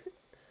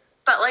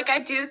 But, like, I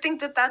do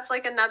think that that's,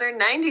 like, another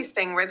 90s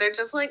thing where they're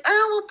just like,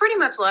 oh, we'll pretty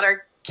much let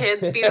our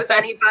kids be with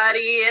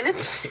anybody, and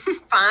it's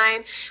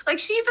fine. Like,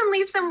 she even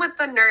leaves him with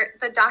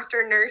the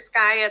doctor nurse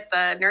guy at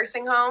the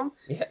nursing home.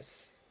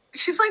 Yes.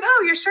 She's like,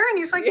 oh, you're sure? And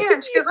he's like, yeah.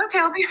 And she goes, okay,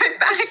 I'll be right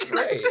back. That's and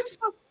I'm just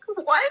like,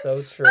 what?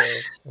 So true.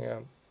 Yeah.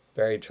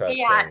 Very trusting.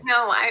 Yeah,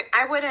 no,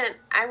 I wouldn't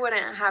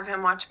have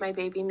him watch my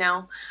baby,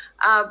 no.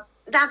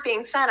 That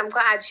being said, I'm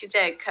glad she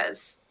did,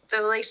 because the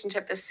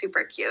relationship is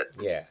super cute.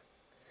 Yeah.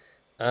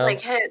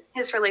 Like,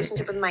 his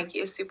relationship with Mikey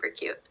is super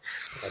cute.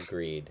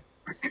 Agreed.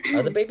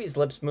 Are the baby's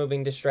lips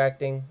moving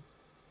distracting?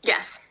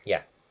 Yes.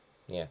 Yeah.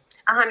 Yeah.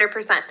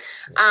 100%.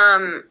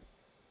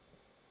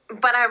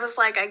 But I was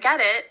like, I get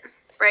it,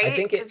 right? I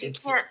think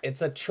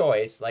it's a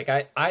choice. Like,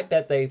 I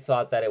bet they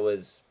thought that it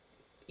was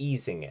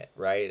easing it,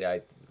 right?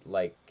 I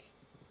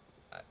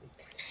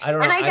don't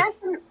know. And I guess,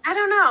 I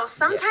don't know.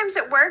 Sometimes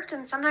it worked,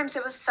 and sometimes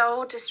it was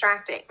so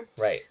distracting.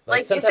 Right.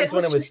 Like sometimes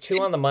when it was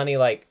too on the money,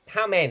 like,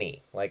 how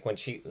many? Like, when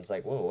she was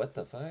like, whoa, what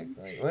the fuck?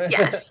 Like, what?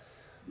 Yes.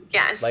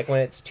 Yes. Like, when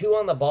it's too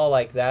on the ball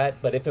like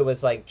that, but if it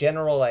was, like,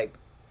 general, like,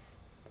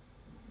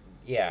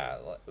 yeah,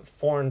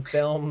 foreign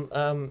film.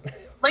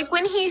 Like,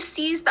 when he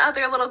sees the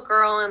other little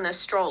girl in the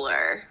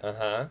stroller.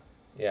 Uh-huh.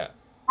 Yeah.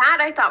 That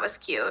I thought was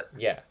cute.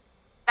 Yeah.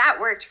 That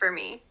worked for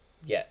me.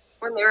 Yes.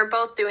 When they were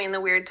both doing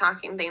the weird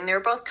talking thing. They were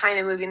both kind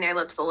of moving their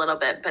lips a little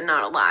bit, but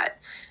not a lot.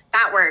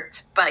 That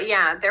worked. But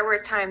yeah, there were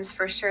times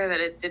for sure that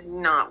it did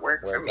not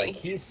work where for it's me. Like,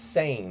 he's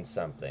saying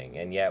something,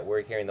 and yet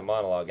we're hearing the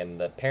monologue, and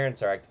the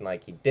parents are acting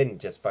like he didn't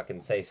just fucking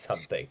say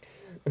something.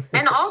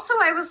 And also,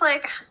 I was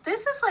like,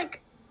 this is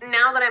like,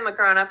 now that I'm a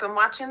grown-up and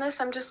watching this,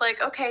 I'm just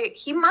like, okay,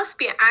 he must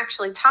be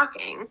actually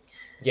talking.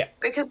 Yeah.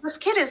 Because this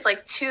kid is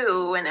like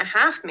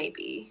 2.5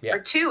 maybe. Yeah. Or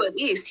 2 at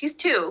least. He's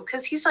 2,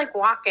 because he's like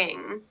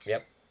walking.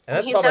 Yep. And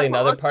that's probably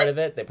another part of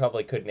it. They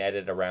probably couldn't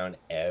edit around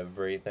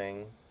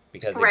everything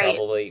because they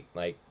probably,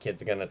 like,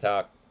 kids are going to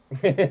talk.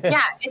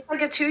 Yeah, it's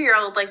like a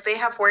 2-year-old. Like, they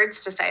have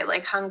words to say,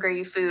 like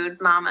hungry, food,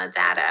 mama,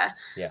 dada.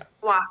 Yeah.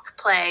 Walk,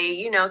 play,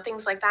 you know,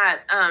 things like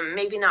that.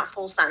 Maybe not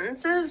full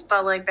sentences,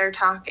 but, like, they're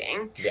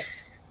talking. Yeah.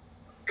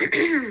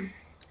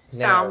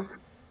 Now,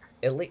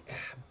 at least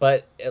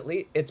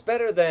it's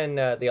better than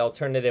the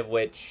alternative,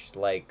 which,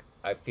 like,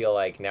 I feel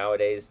like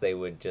nowadays they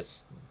would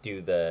just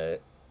do the,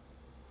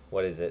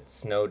 what is it,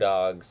 Snow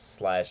Dogs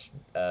 /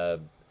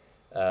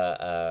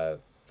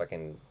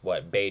 fucking,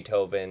 what,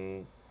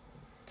 Beethoven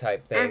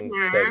type thing,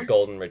 the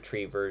golden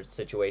retriever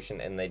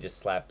situation, and they just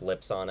slap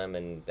lips on them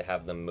and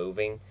have them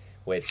moving,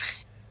 which,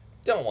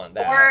 don't want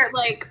that.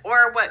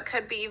 Or what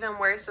could be even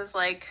worse is,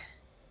 like,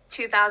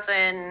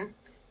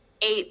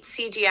 2008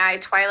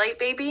 CGI Twilight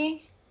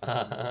Baby.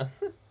 Uh-huh.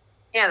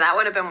 Yeah, that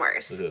would have been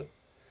worse. Ugh.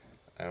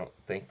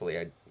 Thankfully,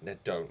 I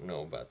don't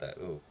know about that.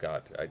 Oh,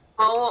 God.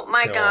 Oh,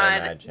 my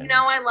God. You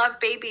know, I love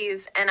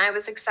babies, and I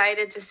was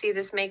excited to see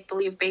this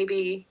make-believe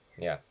baby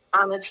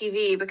on the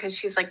TV because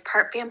she's, like,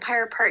 part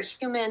vampire, part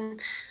human.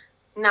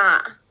 Nah,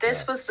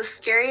 this was the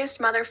scariest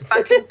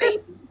motherfucking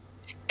baby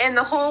in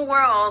the whole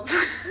world.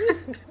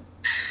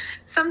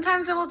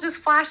 Sometimes it'll just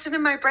flash into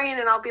my brain,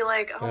 and I'll be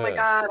like, oh, my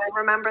God, I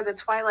remember the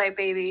Twilight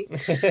Baby.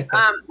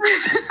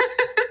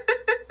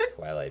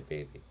 Twilight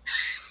Baby.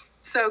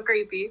 So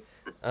creepy.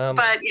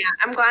 But yeah,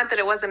 I'm glad that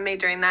it wasn't made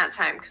during that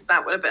time because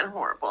that would have been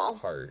horrible.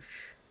 Harsh.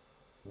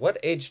 What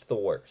aged the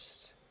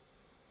worst?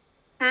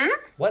 Hmm?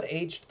 What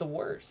aged the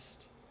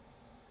worst?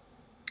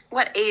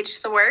 What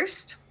aged the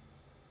worst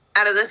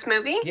out of this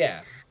movie?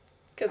 Yeah,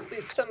 because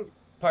some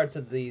parts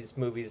of these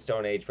movies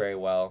don't age very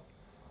well.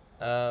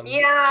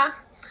 Yeah.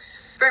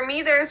 For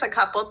me, there's a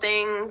couple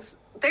things.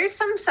 There's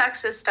some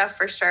sexist stuff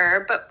for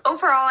sure, but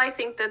overall, I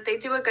think that they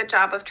do a good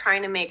job of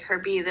trying to make her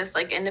be this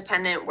like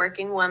independent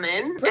working It's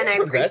woman, pretty and I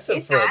progressive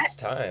appreciate for that. its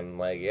time.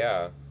 Like,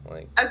 yeah,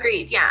 like,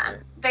 Agreed. Yeah. yeah,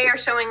 They are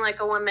showing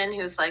like a woman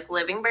who's like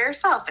living by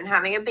herself and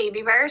having a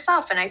baby by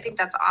herself, and I yep, think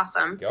that's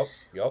awesome.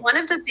 yep. One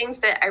of the things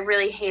that I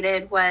really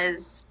hated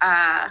was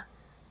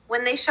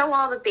when they show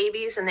all the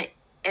babies in the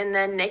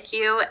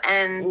NICU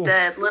and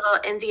the Oof. little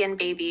Indian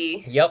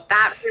baby. Yep.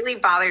 That really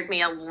bothered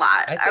me a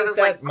lot. I I think was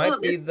like, that oh,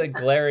 might be the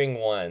this glaring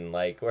one,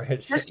 like where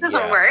it's this doesn't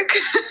yeah, work.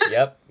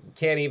 yep.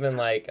 Can't even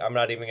like. I'm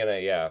not even gonna.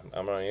 Yeah,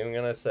 I'm not even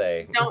gonna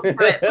say. Don't do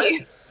it,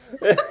 please.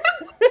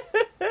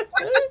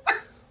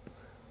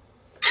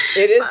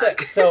 It is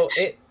Fuck. so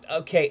it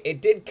okay.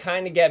 It did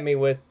kind of get me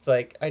with it's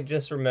like I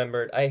just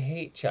remembered I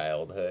hate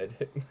childhood.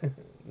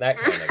 That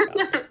kind of got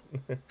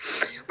me.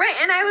 Right,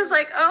 and I was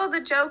like, oh,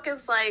 the joke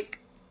is like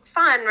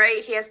fun,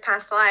 right? He has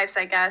past lives,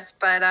 I guess,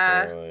 but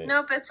Right,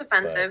 nope, it's but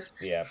offensive.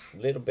 yeah,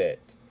 little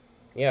bit.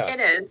 Yeah, It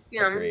is.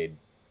 agreed.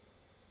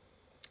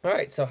 All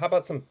right, so how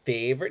about some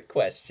favorite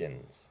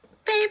questions?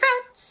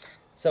 Favorites.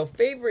 So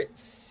favorite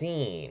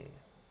scene.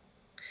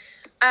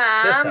 This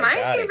I My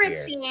gotta favorite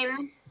hear.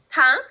 scene,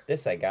 huh?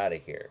 This I gotta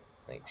hear.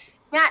 Like,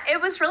 Yeah, it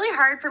was really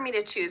hard for me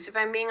to choose, if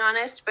I'm being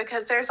honest,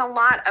 because there's a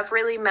lot of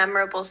really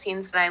memorable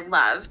scenes that I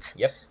loved.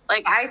 yep,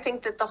 Like, I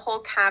think that the whole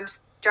cab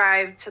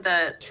drive to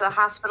the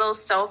hospital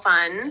is so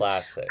fun.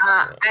 classic.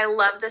 Yeah. I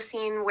love the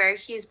scene where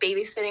he's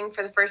babysitting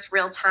for the first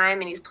real time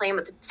and he's playing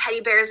with the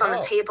teddy bears on the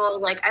Oh. table.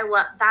 Like, I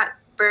love that,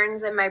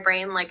 burns in my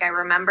brain. Like, I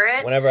remember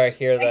it. Whenever I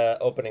hear the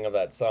opening of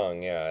that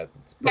song, yeah,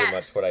 it's pretty Yes.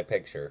 much what I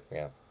picture.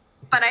 Yeah.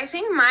 But I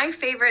think my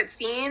favorite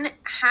scene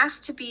has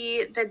to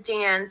be the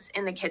dance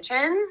in the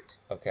kitchen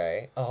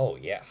Okay. Oh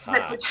yeah, with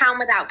the hot. town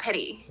without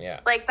pity. Yeah.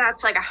 Like,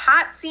 that's like a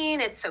hot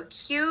scene. It's so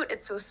cute.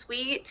 It's so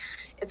sweet.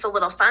 It's a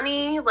little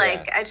funny.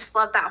 Like, I just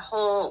love that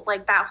whole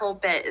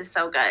bit is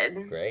so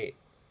good. Great.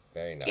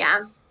 Very nice.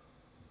 Yeah.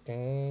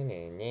 And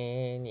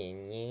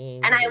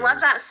I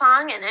love that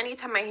song, and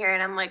anytime I hear it,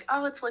 I'm like,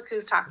 oh, it's Look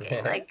Who's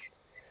Talking. Like,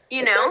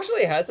 you This know,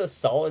 actually has a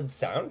solid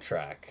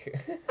soundtrack.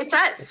 it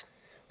does.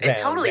 It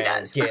totally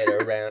round, does. Get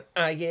around,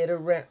 I get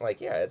around.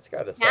 Like, yeah, it's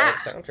got a solid Yeah.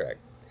 soundtrack.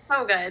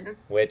 So good.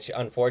 Which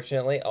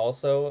unfortunately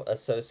also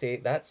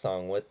associate that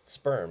song with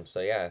sperm. So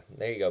yeah,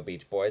 there you go,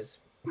 Beach Boys.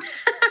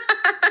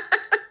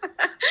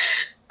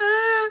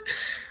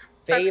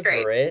 That's great.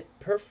 Favorite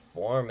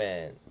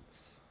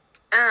performance.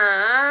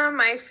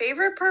 My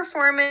favorite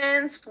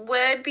performance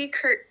would be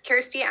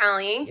Kirstie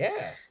Alley.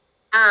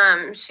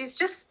 Yeah. She's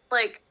just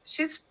like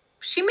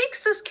she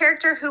makes this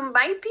character who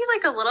might be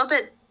like a little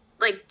bit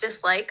like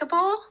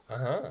dislikable,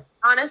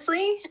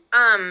 honestly,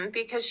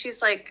 because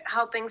she's like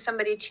helping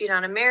somebody cheat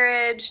on a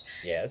marriage.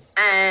 Yes.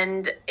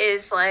 And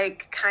is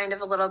like kind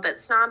of a little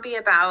bit snobby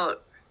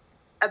about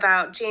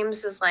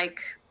James's like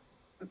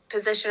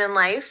position in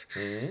life.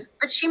 Mm-hmm.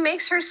 But she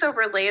makes her so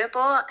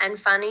relatable and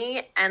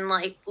funny and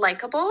like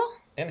likable.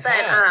 And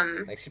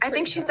that like I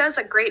think she does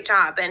a great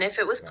job. And if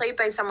it was played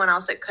by someone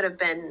else, it could have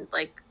been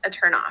like a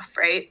turnoff,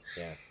 right?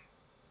 Yeah,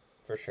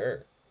 for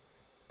sure.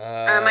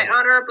 My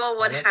honorable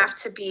would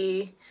have to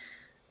be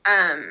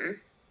John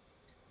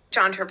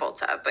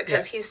Travolta,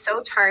 because he's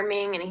so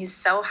charming and he's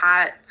so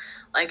hot.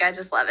 Like, I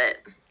just love it.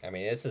 I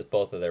mean, this is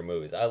both of their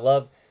movies. I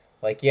love,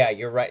 like, yeah,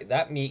 you're right.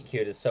 That meet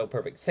cute is so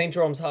perfect. St.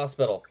 Jerome's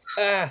Hospital.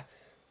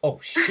 Oh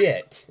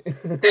shit.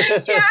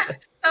 Yeah,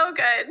 so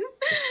good.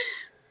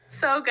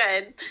 So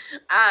good.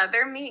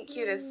 Their meet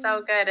cute is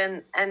so good,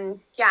 and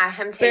yeah,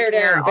 him taking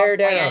bear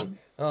down.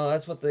 Oh,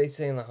 that's what they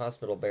say in the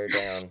hospital. Bear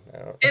down.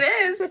 It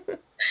is.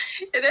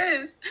 It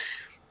is.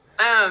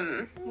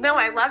 No,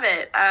 I love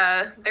it.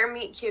 Their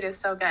meet cute is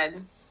so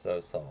good. So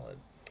solid.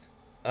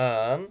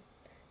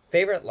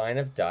 Favorite line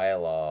of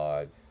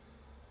dialogue.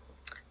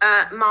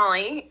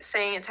 Molly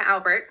saying it to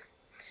Albert.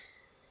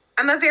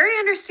 I'm a very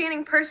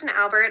understanding person,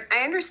 Albert. I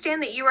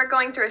understand that you are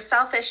going through a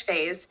selfish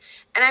phase,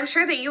 and I'm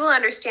sure that you will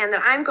understand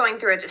that I'm going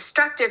through a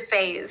destructive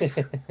phase.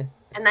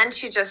 And then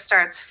she just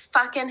starts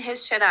fucking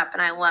his shit up,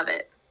 and I love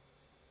it.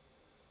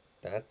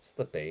 That's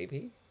the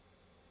baby?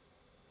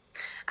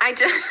 I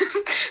just,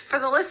 for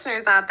the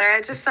listeners out there,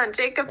 I just sent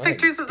Jacob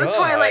pictures of the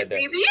Twilight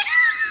baby.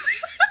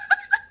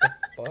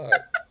 Fuck,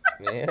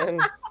 man.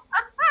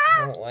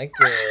 I don't like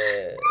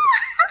it.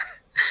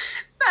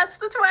 That's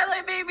the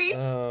Twilight baby.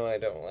 Oh, I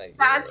don't like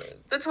That's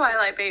it. the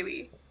Twilight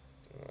baby.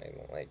 I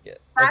don't like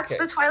it. That's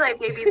the Twilight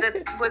baby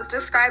that was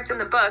described in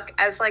the book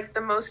as like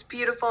the most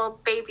beautiful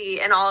baby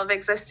in all of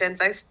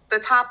existence. The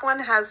top one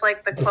has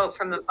like the quote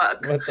from the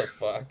book. What the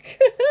fuck?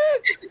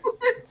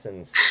 It's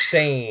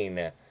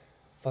insane.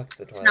 Fuck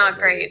the Twilight. It's not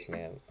great,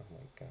 man. Oh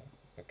my god.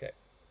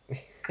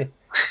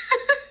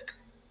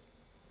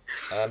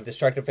 Okay.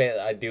 Destructive Phase.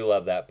 I do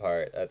love that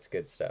part. That's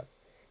good stuff.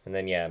 And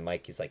then yeah,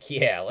 Mikey's like,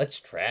 yeah, let's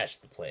trash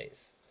the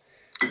place.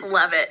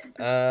 Love it.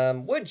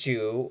 Would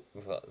you,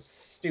 well,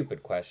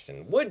 stupid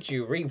question, would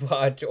you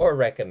rewatch or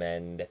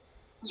recommend?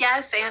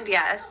 Yes, and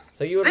yes.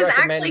 So you would This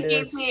recommend actually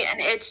gave this? me an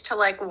itch to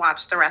like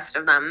watch the rest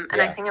of them,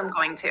 and I Yeah. think I'm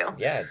going to.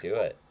 Yeah, do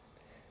it.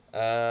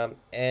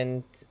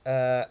 And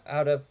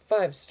out of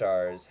 5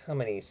 stars, how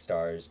many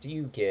stars do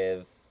you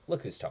give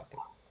Look Who's Talking?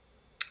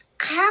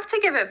 I have to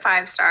give it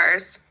 5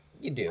 stars.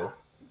 You do.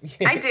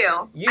 I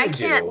do. You I do.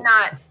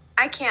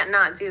 can't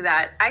not do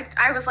that.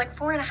 I was like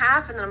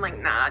 4.5, and then I'm like,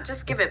 nah,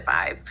 just give it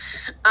 5.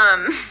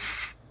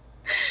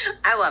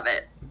 I love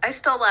it. I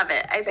still love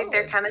it. I think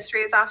their Solid.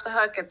 chemistry is off the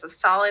hook. It's a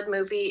solid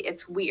movie.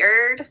 It's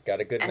weird,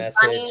 Got a good and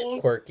message, funny.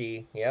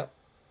 quirky. Yep.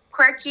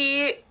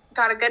 quirky,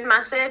 got a good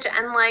message,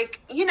 and like,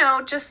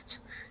 just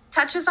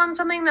touches on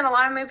something that a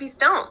lot of movies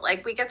don't.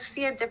 Like, we get to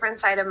see a different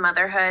side of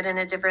motherhood and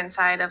a different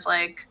side of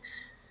like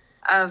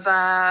of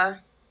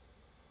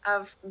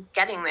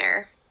getting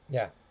there.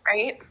 Yeah.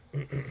 Right?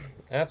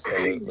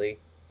 Absolutely.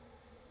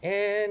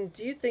 And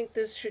do you think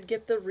this should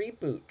get the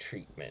reboot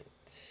treatment?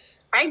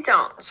 I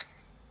don't.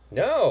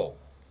 No.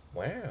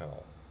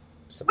 Wow.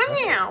 Surprise.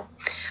 Wow.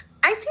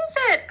 I think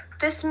that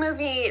this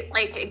movie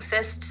like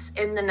exists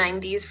in the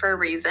 90s for a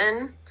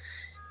reason,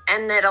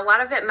 and that a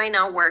lot of it might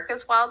not work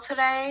as well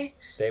today.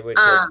 They would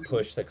just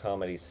push the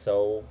comedy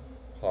so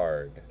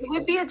hard. It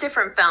would be a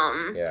different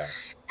film. Yeah.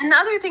 And the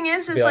other thing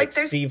is It'd be like like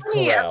there's Steve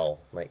plenty of- Carell.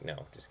 Like,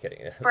 no, just kidding.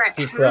 Right.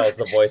 Steve Carell is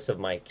the voice of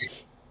Mikey.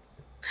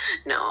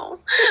 No.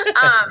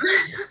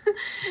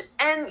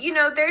 And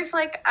there's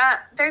like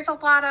there's a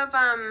lot of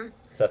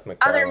Seth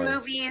MacFarlane. other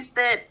movies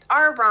that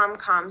are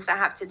rom-coms that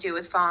have to do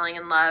with falling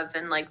in love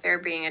and like there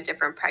being a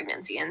different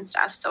pregnancy and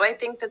stuff. So I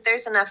think that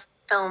there's enough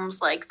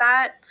films like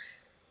that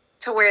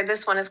to where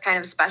this one is kind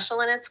of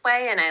special in its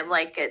way, and I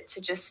like it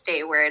to just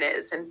stay where it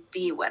is and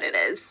be what it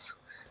is.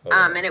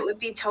 Totally. And it would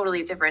be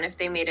totally different if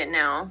they made it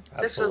now.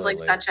 This was like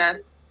Absolutely. such a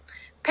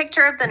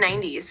picture of the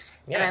 90s,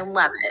 and Yeah. I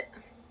love it.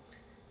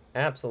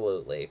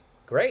 Absolutely.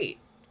 Great.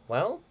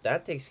 Well,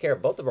 that takes care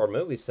of both of our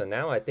movies, so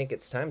now I think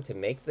it's time to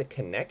make the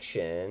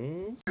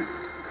connections.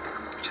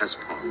 Chess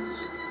pawns,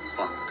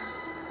 clock,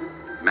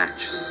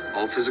 matches,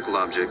 all physical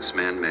objects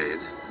man-made.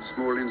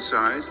 Small in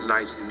size,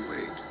 light in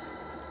weight.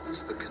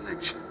 What's the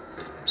connection?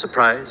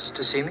 Surprised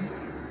to see me?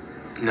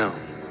 No.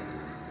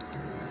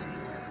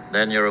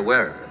 Then you're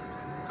aware of it.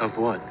 Of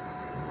what?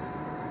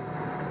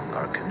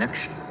 Our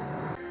connection.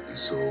 And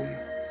so,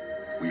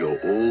 we are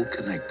all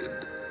connected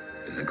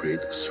in the great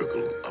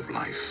circle of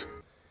life.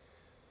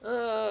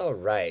 All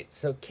right.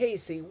 So,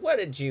 Casey, what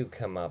did you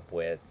come up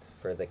with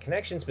for the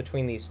connections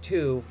between these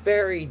two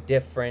very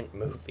different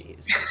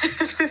movies?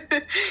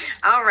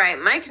 All right,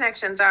 my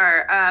connections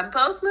are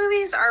both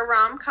movies are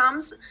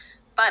rom-coms,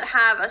 but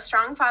have a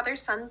strong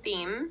father-son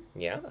theme.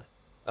 Yeah.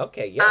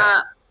 Okay,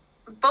 yeah.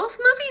 Both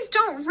movies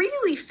don't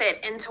really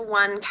fit into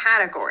one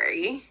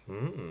category.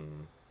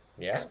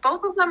 Yeah. 'Cause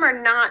both of them are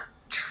not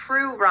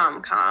true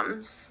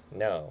rom-coms.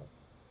 No.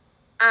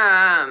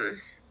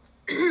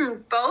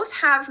 Both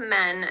have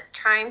men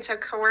trying to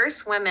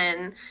coerce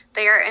women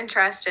they are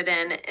interested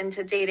in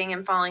into dating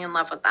and falling in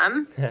love with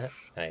them.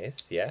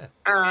 Nice. Yeah.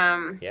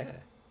 Yeah.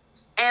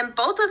 And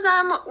both of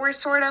them were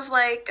sort of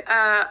like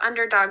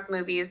underdog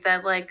movies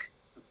that like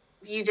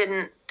you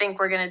didn't think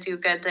were gonna do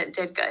good that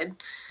did good.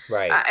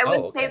 Right. I would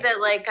okay. say that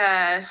like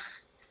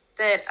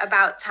that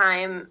About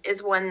Time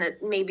is one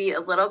that maybe a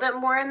little bit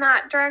more in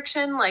that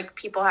direction. Like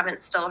people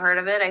haven't still heard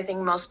of it. I think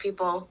most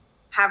people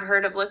have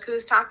heard of Look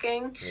Who's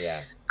Talking.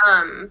 Yeah.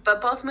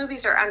 But both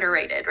movies are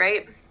underrated,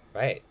 right?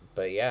 Right.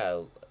 But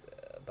yeah,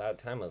 About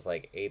Time was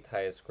like 8th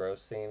highest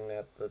grossing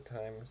at the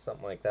time or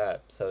something like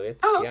that. So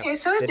it's Oh, okay,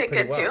 so it did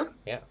pretty good well. too.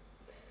 Yeah.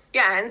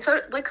 Yeah, and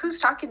so Look Who's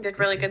Talking did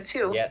really good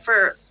too. Yes.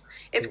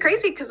 It's Too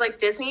crazy because like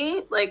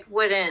Disney like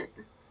wouldn't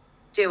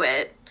do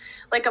it.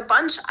 Like a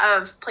bunch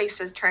of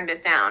places turned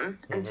it down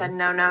and said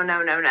no,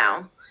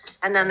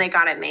 and then they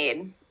got it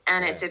made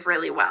and Yeah. it did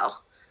really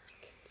well.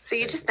 It's So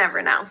you crazy. just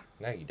never know.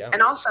 No, you don't.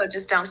 And also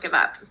just don't give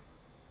up.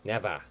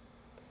 Never.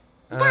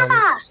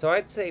 Never! So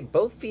I'd say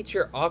both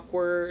feature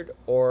awkward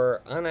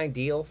or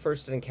unideal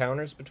first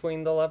encounters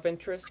between the love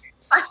interests.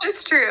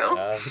 It's true.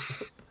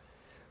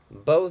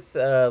 Both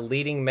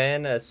leading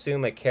men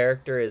assume a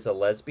character is a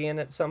lesbian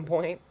at some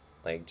point.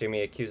 Like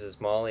Jimmy accuses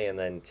Molly, and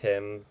then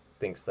Tim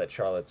thinks that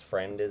Charlotte's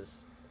friend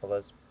is a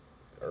lesbian.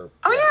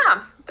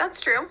 Yeah, that's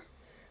true.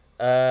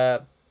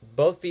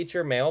 Both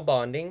feature male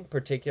bonding,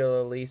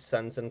 particularly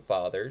sons and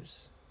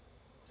fathers.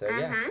 So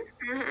yeah.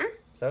 Mm-hmm.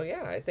 So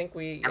yeah, I think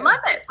we. I yeah, love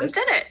it. We there's-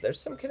 did it. There's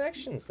some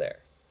connections there.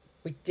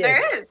 We did.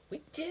 There it. is.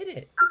 We did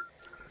it.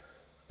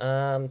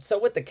 So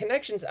with the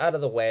connections out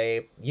of the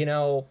way,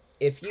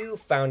 if you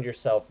found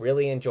yourself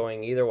really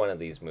enjoying either one of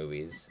these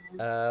movies,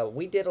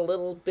 we did a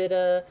little bit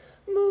of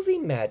movie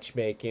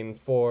matchmaking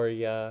for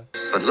ya.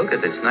 But look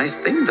at this nice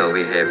thing, though,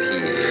 we have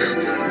here.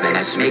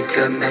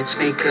 Matchmaker,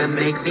 matchmaker,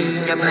 make me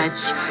a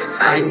match.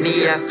 Find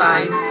me a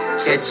find,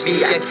 catch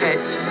me a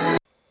catch.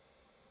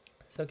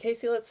 So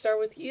Casey, let's start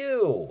with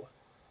you.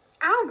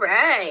 All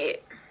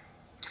right.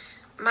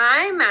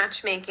 My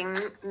matchmaking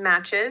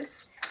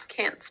matches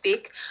can't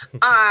speak,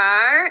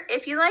 are,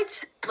 if you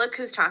liked Look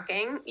Who's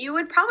Talking, you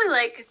would probably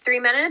like 3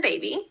 Men and a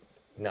Baby,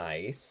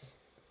 Nice.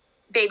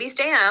 Baby's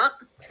Day Out,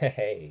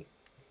 Hey,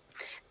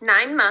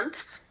 9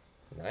 Months,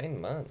 9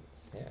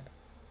 months. Yeah.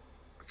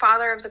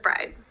 Father of the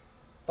Bride.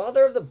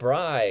 Father of the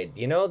Bride.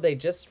 You know, they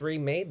just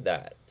remade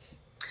that.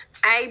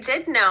 I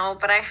did know,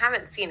 but I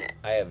haven't seen it.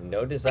 I have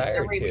no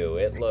desire to.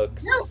 It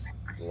looks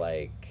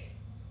like.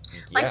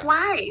 Like, Yeah.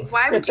 why?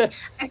 Why would you?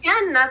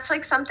 Again, that's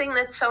like something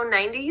that's so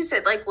 90s.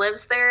 It like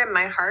lives there in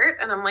my heart,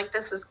 and I'm like,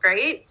 this is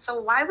great. So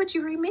why would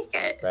you remake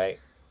it? Right.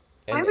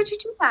 Why And would you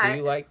do that? Do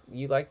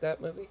you like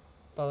that movie?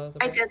 Father of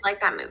the I Bride? did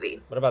like that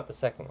movie. What about the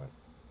second one?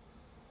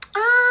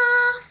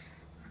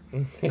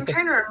 I'm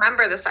trying to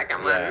remember the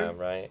second Yeah, one.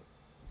 right.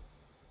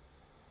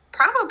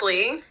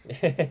 Probably.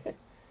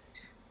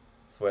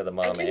 It's where the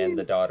mom didn't- and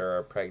the daughter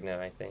are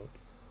pregnant, I think.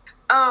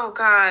 Oh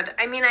God.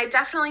 I mean, I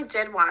definitely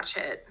did watch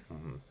it.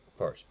 Of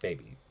course,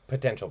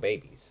 potential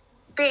babies.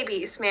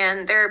 Babies,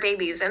 man, there are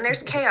babies, and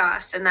there's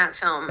chaos in that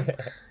film.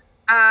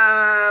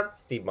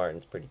 Steve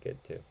Martin's pretty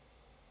good too.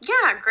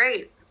 Yeah,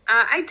 great.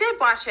 I did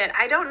watch it.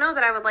 I don't know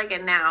that I would like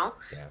it now,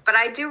 Yeah. but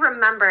I do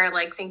remember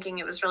like thinking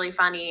it was really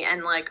funny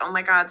and like, oh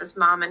my God, this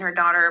mom and her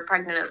daughter are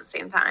pregnant at the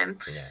same time.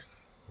 Yeah.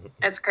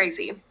 It's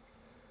crazy.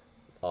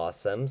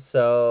 Awesome.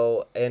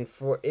 So, and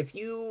if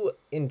you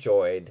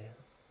enjoyed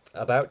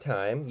About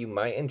Time, you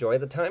might enjoy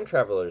The Time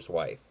Traveler's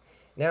Wife.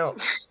 Now,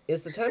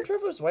 is The Time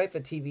Traveler's Wife a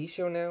TV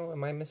show now?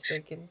 Am I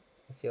mistaken?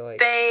 I feel like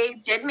They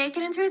did make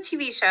it into a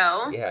TV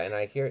show. yeah, and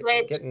I hear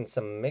Which- getting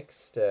some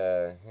mixed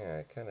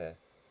kind of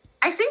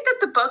I think that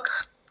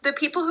the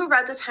people who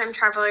read The Time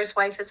Traveler's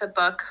Wife as a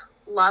book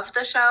loved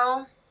the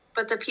show,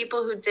 but the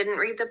people who didn't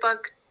read the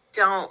book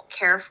don't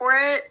care for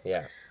it.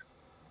 yeah.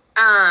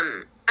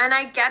 And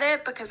I get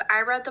it because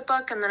I read the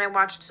book and then I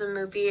watched the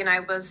movie and I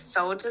was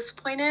so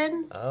disappointed.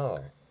 Oh.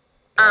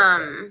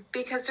 Gotcha.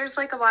 Because there's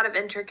like a lot of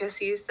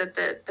intricacies that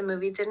the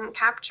movie didn't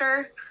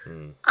capture.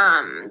 Hmm.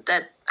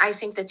 That I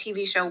think the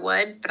TV show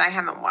would, but I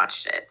haven't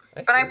watched it.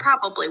 I But I see.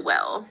 probably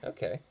will.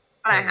 Okay.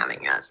 But I Time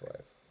haven't yet. Traveler's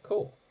Wife.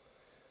 Cool.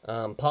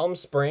 Palm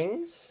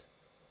Springs,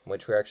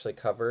 which we actually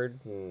covered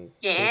in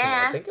season,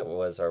 Yeah. I think it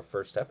was our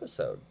first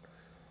episode.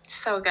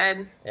 So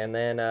good. And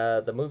then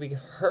the movie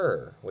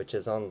Her, which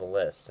is on the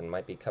list and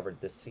might be covered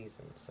this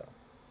season. So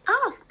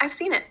Oh, I've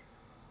seen it.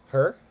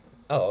 Her?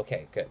 Oh,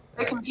 okay, good.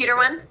 The Yeah, computer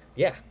okay. one?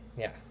 Yeah.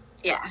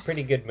 Yes.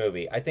 Pretty good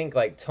movie. I think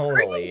like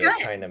tonally it good.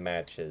 kind of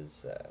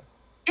matches.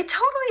 It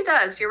totally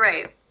does. You're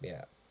right.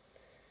 Yeah.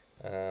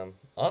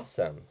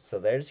 Awesome. So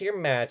there's your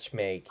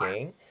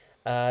matchmaking.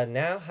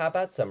 Now how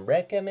about some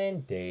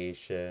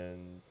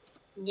recommendations?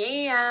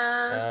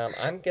 Yeah.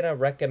 I'm gonna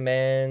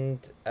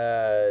recommend.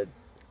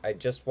 I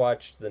just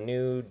watched the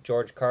new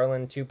George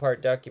Carlin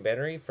 2-part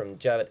documentary from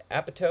Judd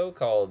Apatow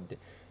called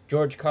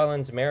George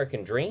Carlin's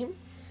American Dream.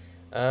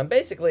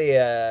 Basically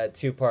a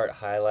 2-part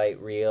highlight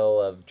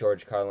reel of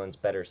George Carlin's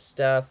better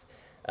stuff.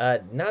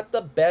 Not the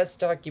best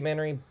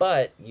documentary,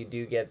 but you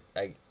do get.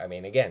 I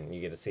mean, again,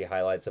 you get to see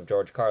highlights of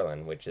George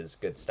Carlin, which is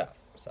good stuff.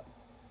 So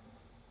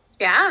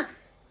Yeah.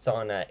 it's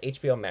on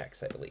HBO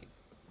Max, I believe.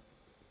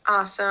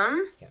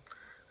 Awesome. Yeah.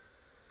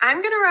 I'm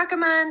going to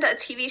recommend a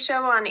TV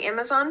show on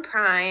Amazon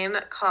Prime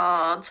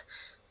called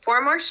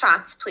Four More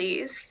Shots,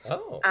 Please.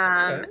 Oh,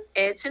 okay.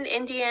 It's an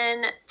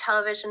Indian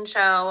television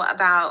show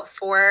about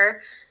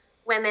 4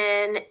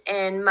 women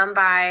in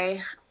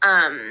Mumbai.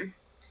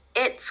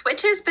 It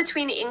switches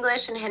between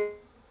English and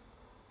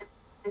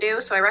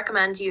Hindu, so I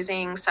recommend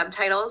using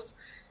subtitles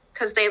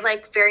because they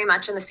like very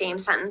much in the same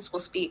sentence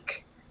will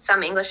speak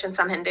some English and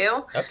some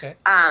Hindu. Okay.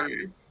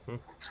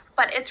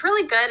 But it's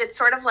really good. It's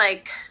sort of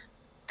like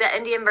the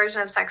Indian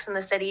version of Sex and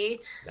the City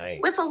Nice.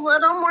 with a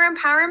little more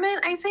empowerment,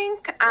 I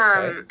think.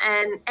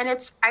 Okay. And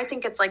I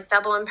think it's like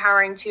double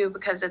empowering too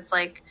because it's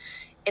like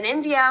in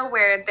India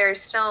where there's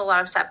still a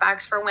lot of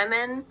setbacks for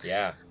women.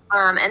 Yeah.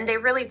 And they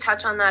really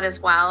touch on that as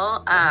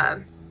well.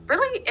 Nice.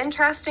 Really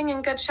interesting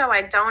and good show.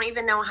 I don't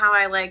even know how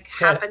I like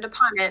happened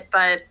upon it,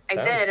 but I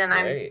Sounds did, and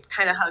great. I'm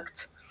kind of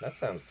hooked. That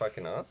sounds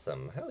fucking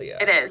awesome. Hell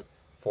yeah. It is.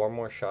 4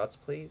 More Shots,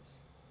 please.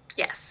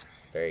 Yes.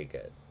 Very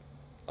good.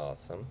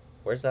 Awesome.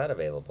 Where's that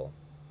available?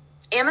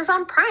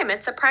 Amazon Prime.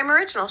 It's a Prime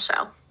original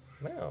show.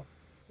 Wow.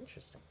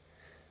 Interesting.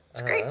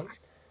 It's great.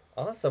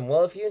 Awesome.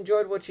 Well, if you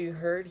enjoyed what you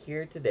heard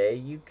here today,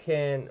 you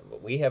can.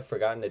 We have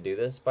forgotten to do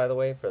this, by the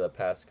way, for the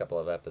past couple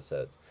of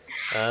episodes.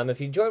 If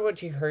you enjoyed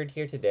what you heard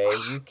here today,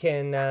 you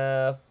can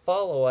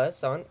follow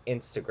us on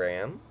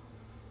Instagram,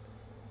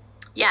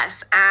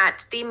 Yes,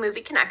 at The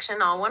Movie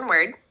Connection, all one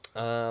word.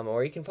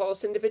 or you can follow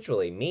us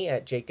individually. Me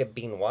at Jacob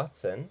Bean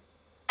Watson.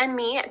 And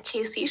me at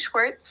Casey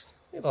Schwartz.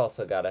 We've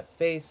also got a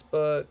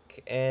Facebook,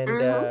 and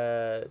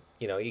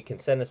you can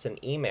send us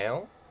an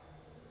email.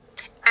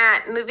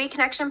 At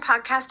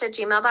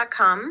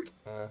movieconnectionpodcast@gmail.com.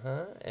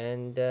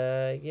 And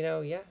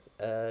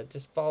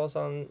just follow us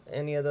on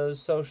any of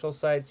those social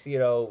sites.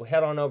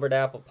 Head on over to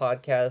Apple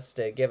Podcasts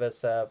to give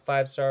us a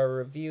 5-star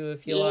review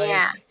if you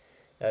Yeah. like.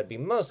 That'd be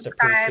most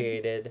Subscribe.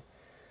 appreciated.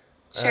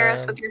 Share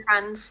us with your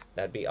friends.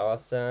 That'd be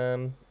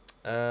awesome.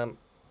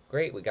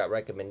 great. We got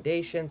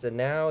recommendations, and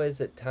now is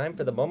it time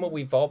for the moment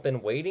we've all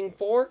been waiting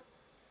for?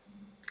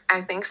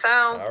 I think so.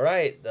 All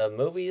right, the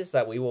movies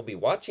that we will be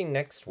watching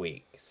next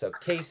week. So,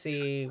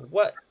 Casey,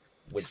 what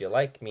would you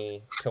like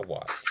me to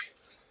watch?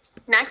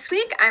 Next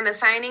week, I'm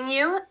assigning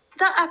you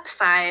The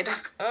Upside.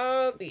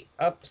 Oh, The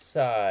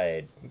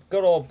Upside.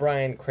 Good old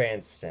Bryan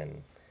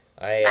Cranston.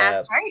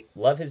 That's right.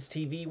 Love his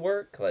TV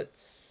work.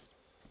 Let's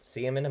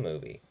see him in a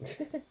movie.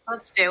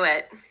 Let's do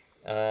it.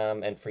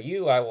 And for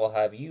you, I will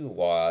have you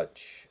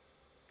watch...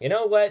 You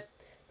know what?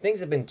 Things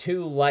have been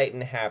too light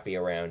and happy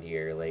around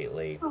here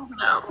lately. Oh,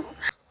 no.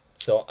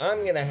 So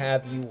I'm going to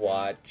have you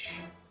watch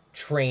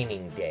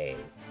Training Day,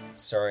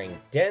 starring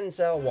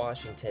Denzel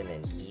Washington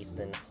and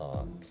Ethan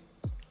Hawke.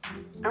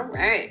 All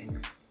right.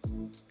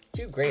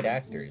 Two great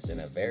actors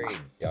in a very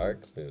dark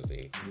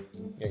movie.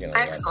 You're going to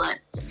love it. Excellent.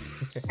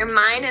 And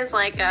mine is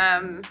like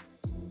a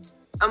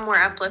more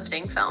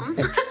uplifting film.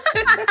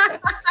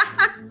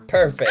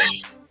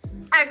 Perfect.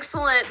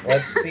 Excellent.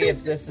 Let's see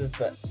if this is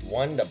the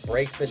one to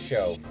break the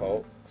show,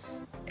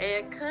 folks.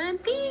 It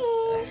could be.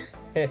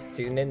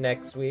 Tune in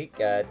next week.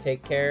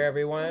 Take care,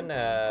 everyone.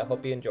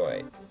 Hope you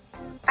enjoy.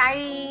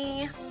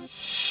 Bye.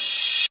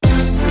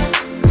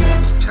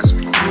 Chess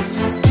pawns.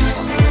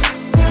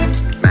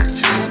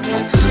 Matches.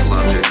 All physical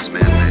objects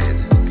man-made.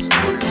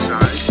 Small in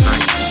size,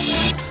 light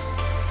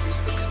Is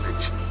the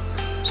connection.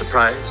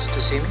 Surprised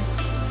to see me?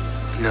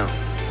 No.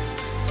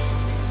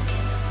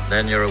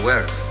 Then you're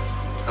aware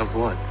Of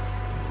what?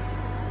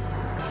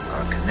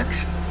 our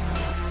connection.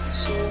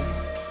 So,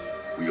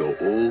 we are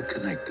all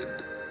connected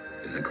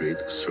in the great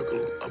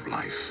circle of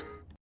life.